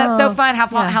 No. Oh, that's so fun.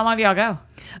 How long do y'all go?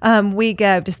 We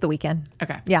go just the weekend.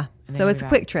 Okay. Yeah. And So then it's a you're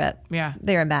quick trip. Yeah.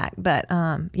 There and back. But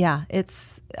yeah,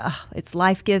 it's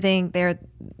life-giving.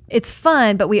 It's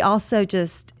fun, but we also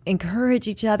just encourage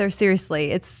each other.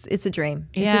 Seriously, it's a dream.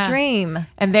 Yeah. It's a dream.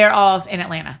 And they're all in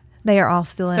Atlanta. They are all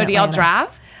still in So do y'all Atlanta.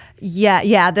 drive?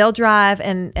 Yeah, they'll drive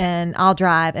and I'll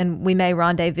drive, and we may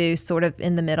rendezvous sort of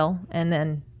in the middle, and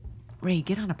then Ree,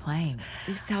 get on a plane.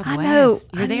 Do Southwest. I know.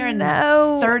 You're there in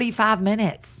know. 35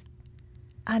 minutes.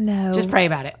 I know. Just pray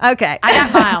about it. Okay.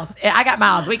 I got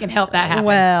miles. We can help that happen.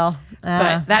 Well,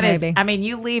 But that is, maybe. I mean,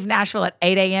 you leave Nashville at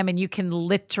 8 a.m. and you can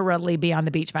literally be on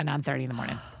the beach by 9:30 in the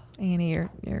morning. Annie, you're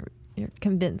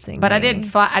convincing. But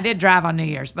me. I did drive on New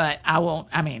Year's, but I won't,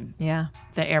 I mean, Yeah.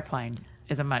 the airplane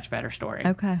is a much better story.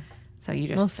 Okay. So you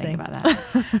just We'll think see. about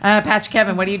that. Pastor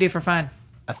Kevin, what do you do for fun?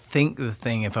 I think the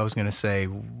thing, if I was going to say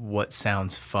what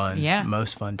sounds fun, Yeah.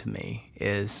 most fun to me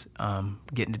is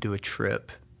getting to do a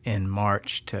trip in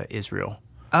March to Israel.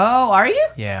 Oh, are you?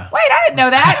 Yeah. Wait, I didn't know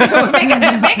that. We're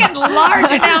making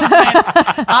large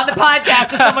announcements on the podcast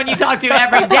to someone you talk to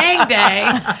every dang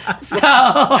day.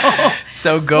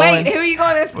 So going. Wait, who are you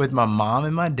going with? With my mom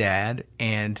and my dad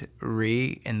and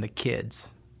Ree and the kids.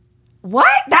 What?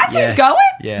 That's who's going?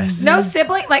 Yes. No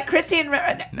sibling? Like Christy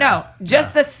and... No,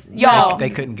 just this y'all. They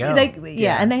couldn't go.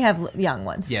 And they have young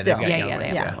ones. Yeah, they've got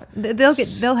young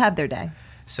ones. They'll have their day.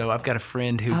 So I've got a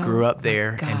friend who grew up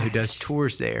there and who does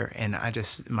tours there. And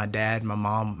my dad,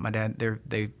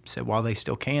 they said while they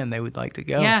still can, they would like to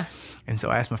go. Yeah. And so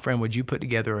I asked my friend, would you put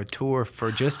together a tour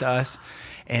for just us?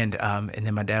 And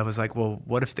then my dad was like, well,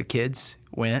 what if the kids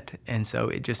went? And so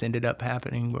it just ended up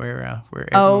happening where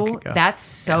everyone could go. That's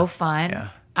so fun. Yeah.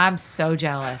 I'm so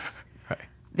jealous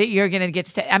that you're going to get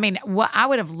to... I mean, I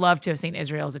would have loved to have seen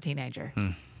Israel as a teenager.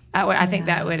 I think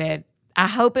that would have... I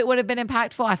hope it would have been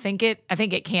impactful. I think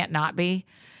it can't not be,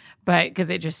 but because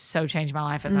it just so changed my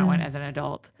life as I went as an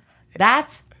adult.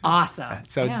 That's awesome.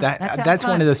 So that's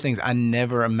one of those things I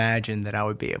never imagined that I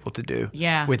would be able to do.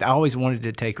 Yeah. I always wanted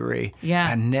to take Ree. Yeah.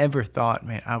 I never thought,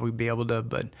 man, I would be able to,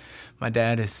 but my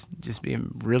dad is just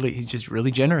he's just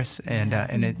really generous. And,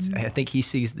 I think he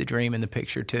sees the dream in the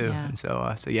picture too. Yeah. And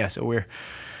so we're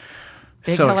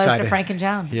big so hellos excited. to Frank and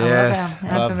Joan. Yes.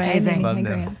 I love them. That's amazing. Love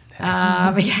them.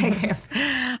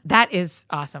 That is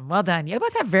awesome. Well done. You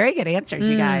both have very good answers,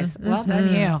 you guys. Well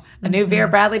done, you. A new Vera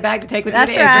Bradley bag to take with you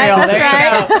to Israel.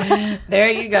 That's right.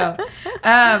 There you go.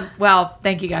 Well,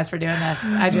 thank you guys for doing this.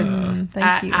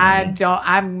 Thank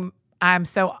you. I'm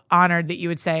so honored that you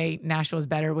would say Nashville is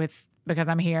better because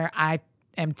I'm here. I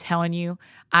am telling you,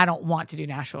 I don't want to do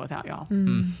Nashville without y'all.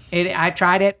 I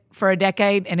tried it for a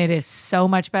decade, and it is so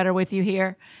much better with you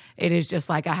here. It is just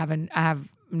like I have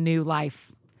new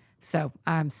life. So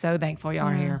I'm so thankful y'all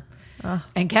are here.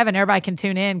 And Kevin, everybody can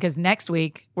tune in because next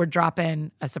week we're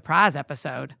dropping a surprise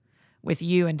episode with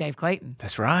you and Dave Clayton.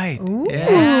 That's right. Ooh,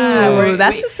 yeah.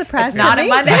 That's a surprise. It's not a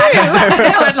Monday.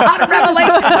 A lot of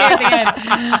revelations here at the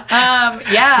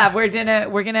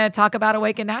end. We're gonna talk about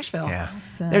Awaken Nashville. Yeah.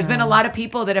 Awesome. There's been a lot of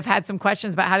people that have had some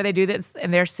questions about how do they do this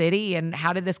in their city and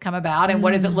how did this come about and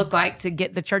what does it look like to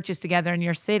get the churches together in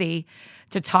your city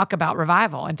to talk about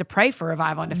revival and to pray for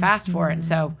revival and to fast for it. And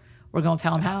so we're going to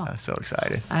tell them how. I'm so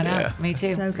excited. I know. Yeah. Me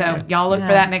too. So y'all look for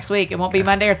that next week. It won't be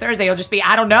Monday or Thursday. It'll just be,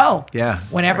 I don't know. Yeah.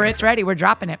 Whenever it's ready, we're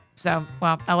dropping it. So,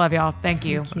 well, I love y'all. Thank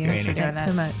you. Thanks for doing this.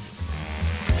 So much.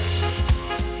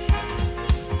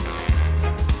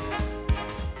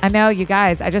 I know you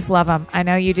guys. I just love them. I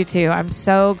know you do too. I'm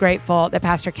so grateful that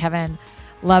Pastor Kevin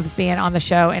loves being on the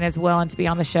show and is willing to be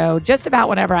on the show just about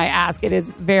whenever I ask. It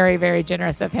is very, very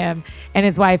generous of him and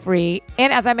his wife, Ree.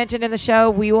 And as I mentioned in the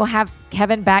show, we will have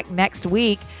Kevin back next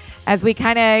week as we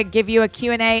kind of give you a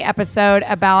Q&A episode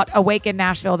about Awaken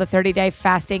Nashville, the 30-day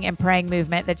fasting and praying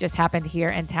movement that just happened here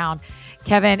in town.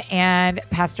 Kevin and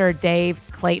Pastor Dave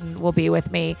Clayton will be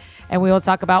with me, and we will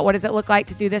talk about what does it look like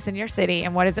to do this in your city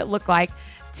and what does it look like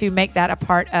to make that a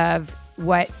part of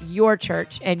what your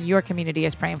church and your community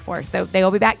is praying for. So they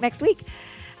will be back next week.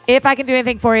 If I can do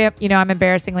anything for you, I'm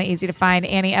embarrassingly easy to find.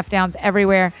 Annie F. Downs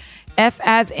everywhere. F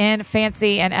as in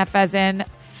fancy and F as in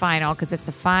final, because it's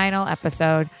the final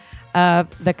episode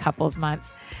of the Couples Month.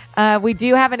 We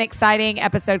do have an exciting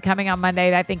episode coming on Monday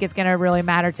that I think is going to really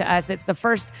matter to us. It's the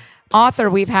first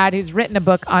author we've had who's written a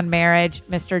book on marriage,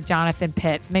 Mr. Jonathan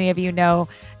Pitts. Many of you know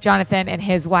Jonathan, and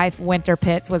his wife, Winter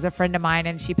Pitts, was a friend of mine,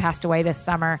 and she passed away this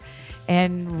summer.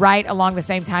 And right along the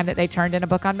same time that they turned in a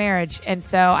book on marriage. And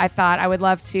so I thought I would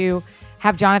love to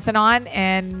have Jonathan on,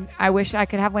 and I wish I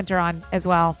could have Winter on as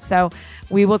well. So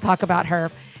we will talk about her,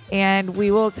 and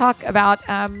we will talk about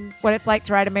what it's like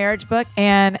to write a marriage book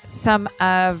and some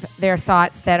of their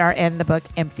thoughts that are in the book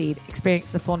Emptied,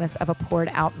 Experience the Fullness of a Poured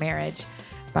Out Marriage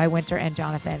by Winter and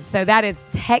Jonathan. So that is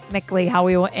technically how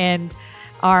we will end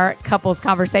our couples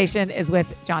conversation, is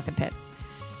with Jonathan Pitts.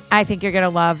 I think you're going to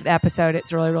love the episode.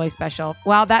 It's really, really special.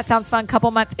 Well, that sounds fun.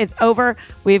 Couple month is over.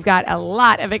 We've got a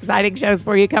lot of exciting shows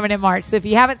for you coming in March. So if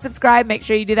you haven't subscribed, make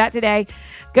sure you do that today.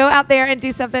 Go out there and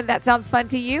do something that sounds fun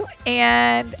to you,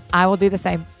 and I will do the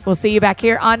same. We'll see you back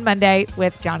here on Monday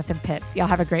with Jonathan Pitts. Y'all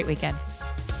have a great weekend.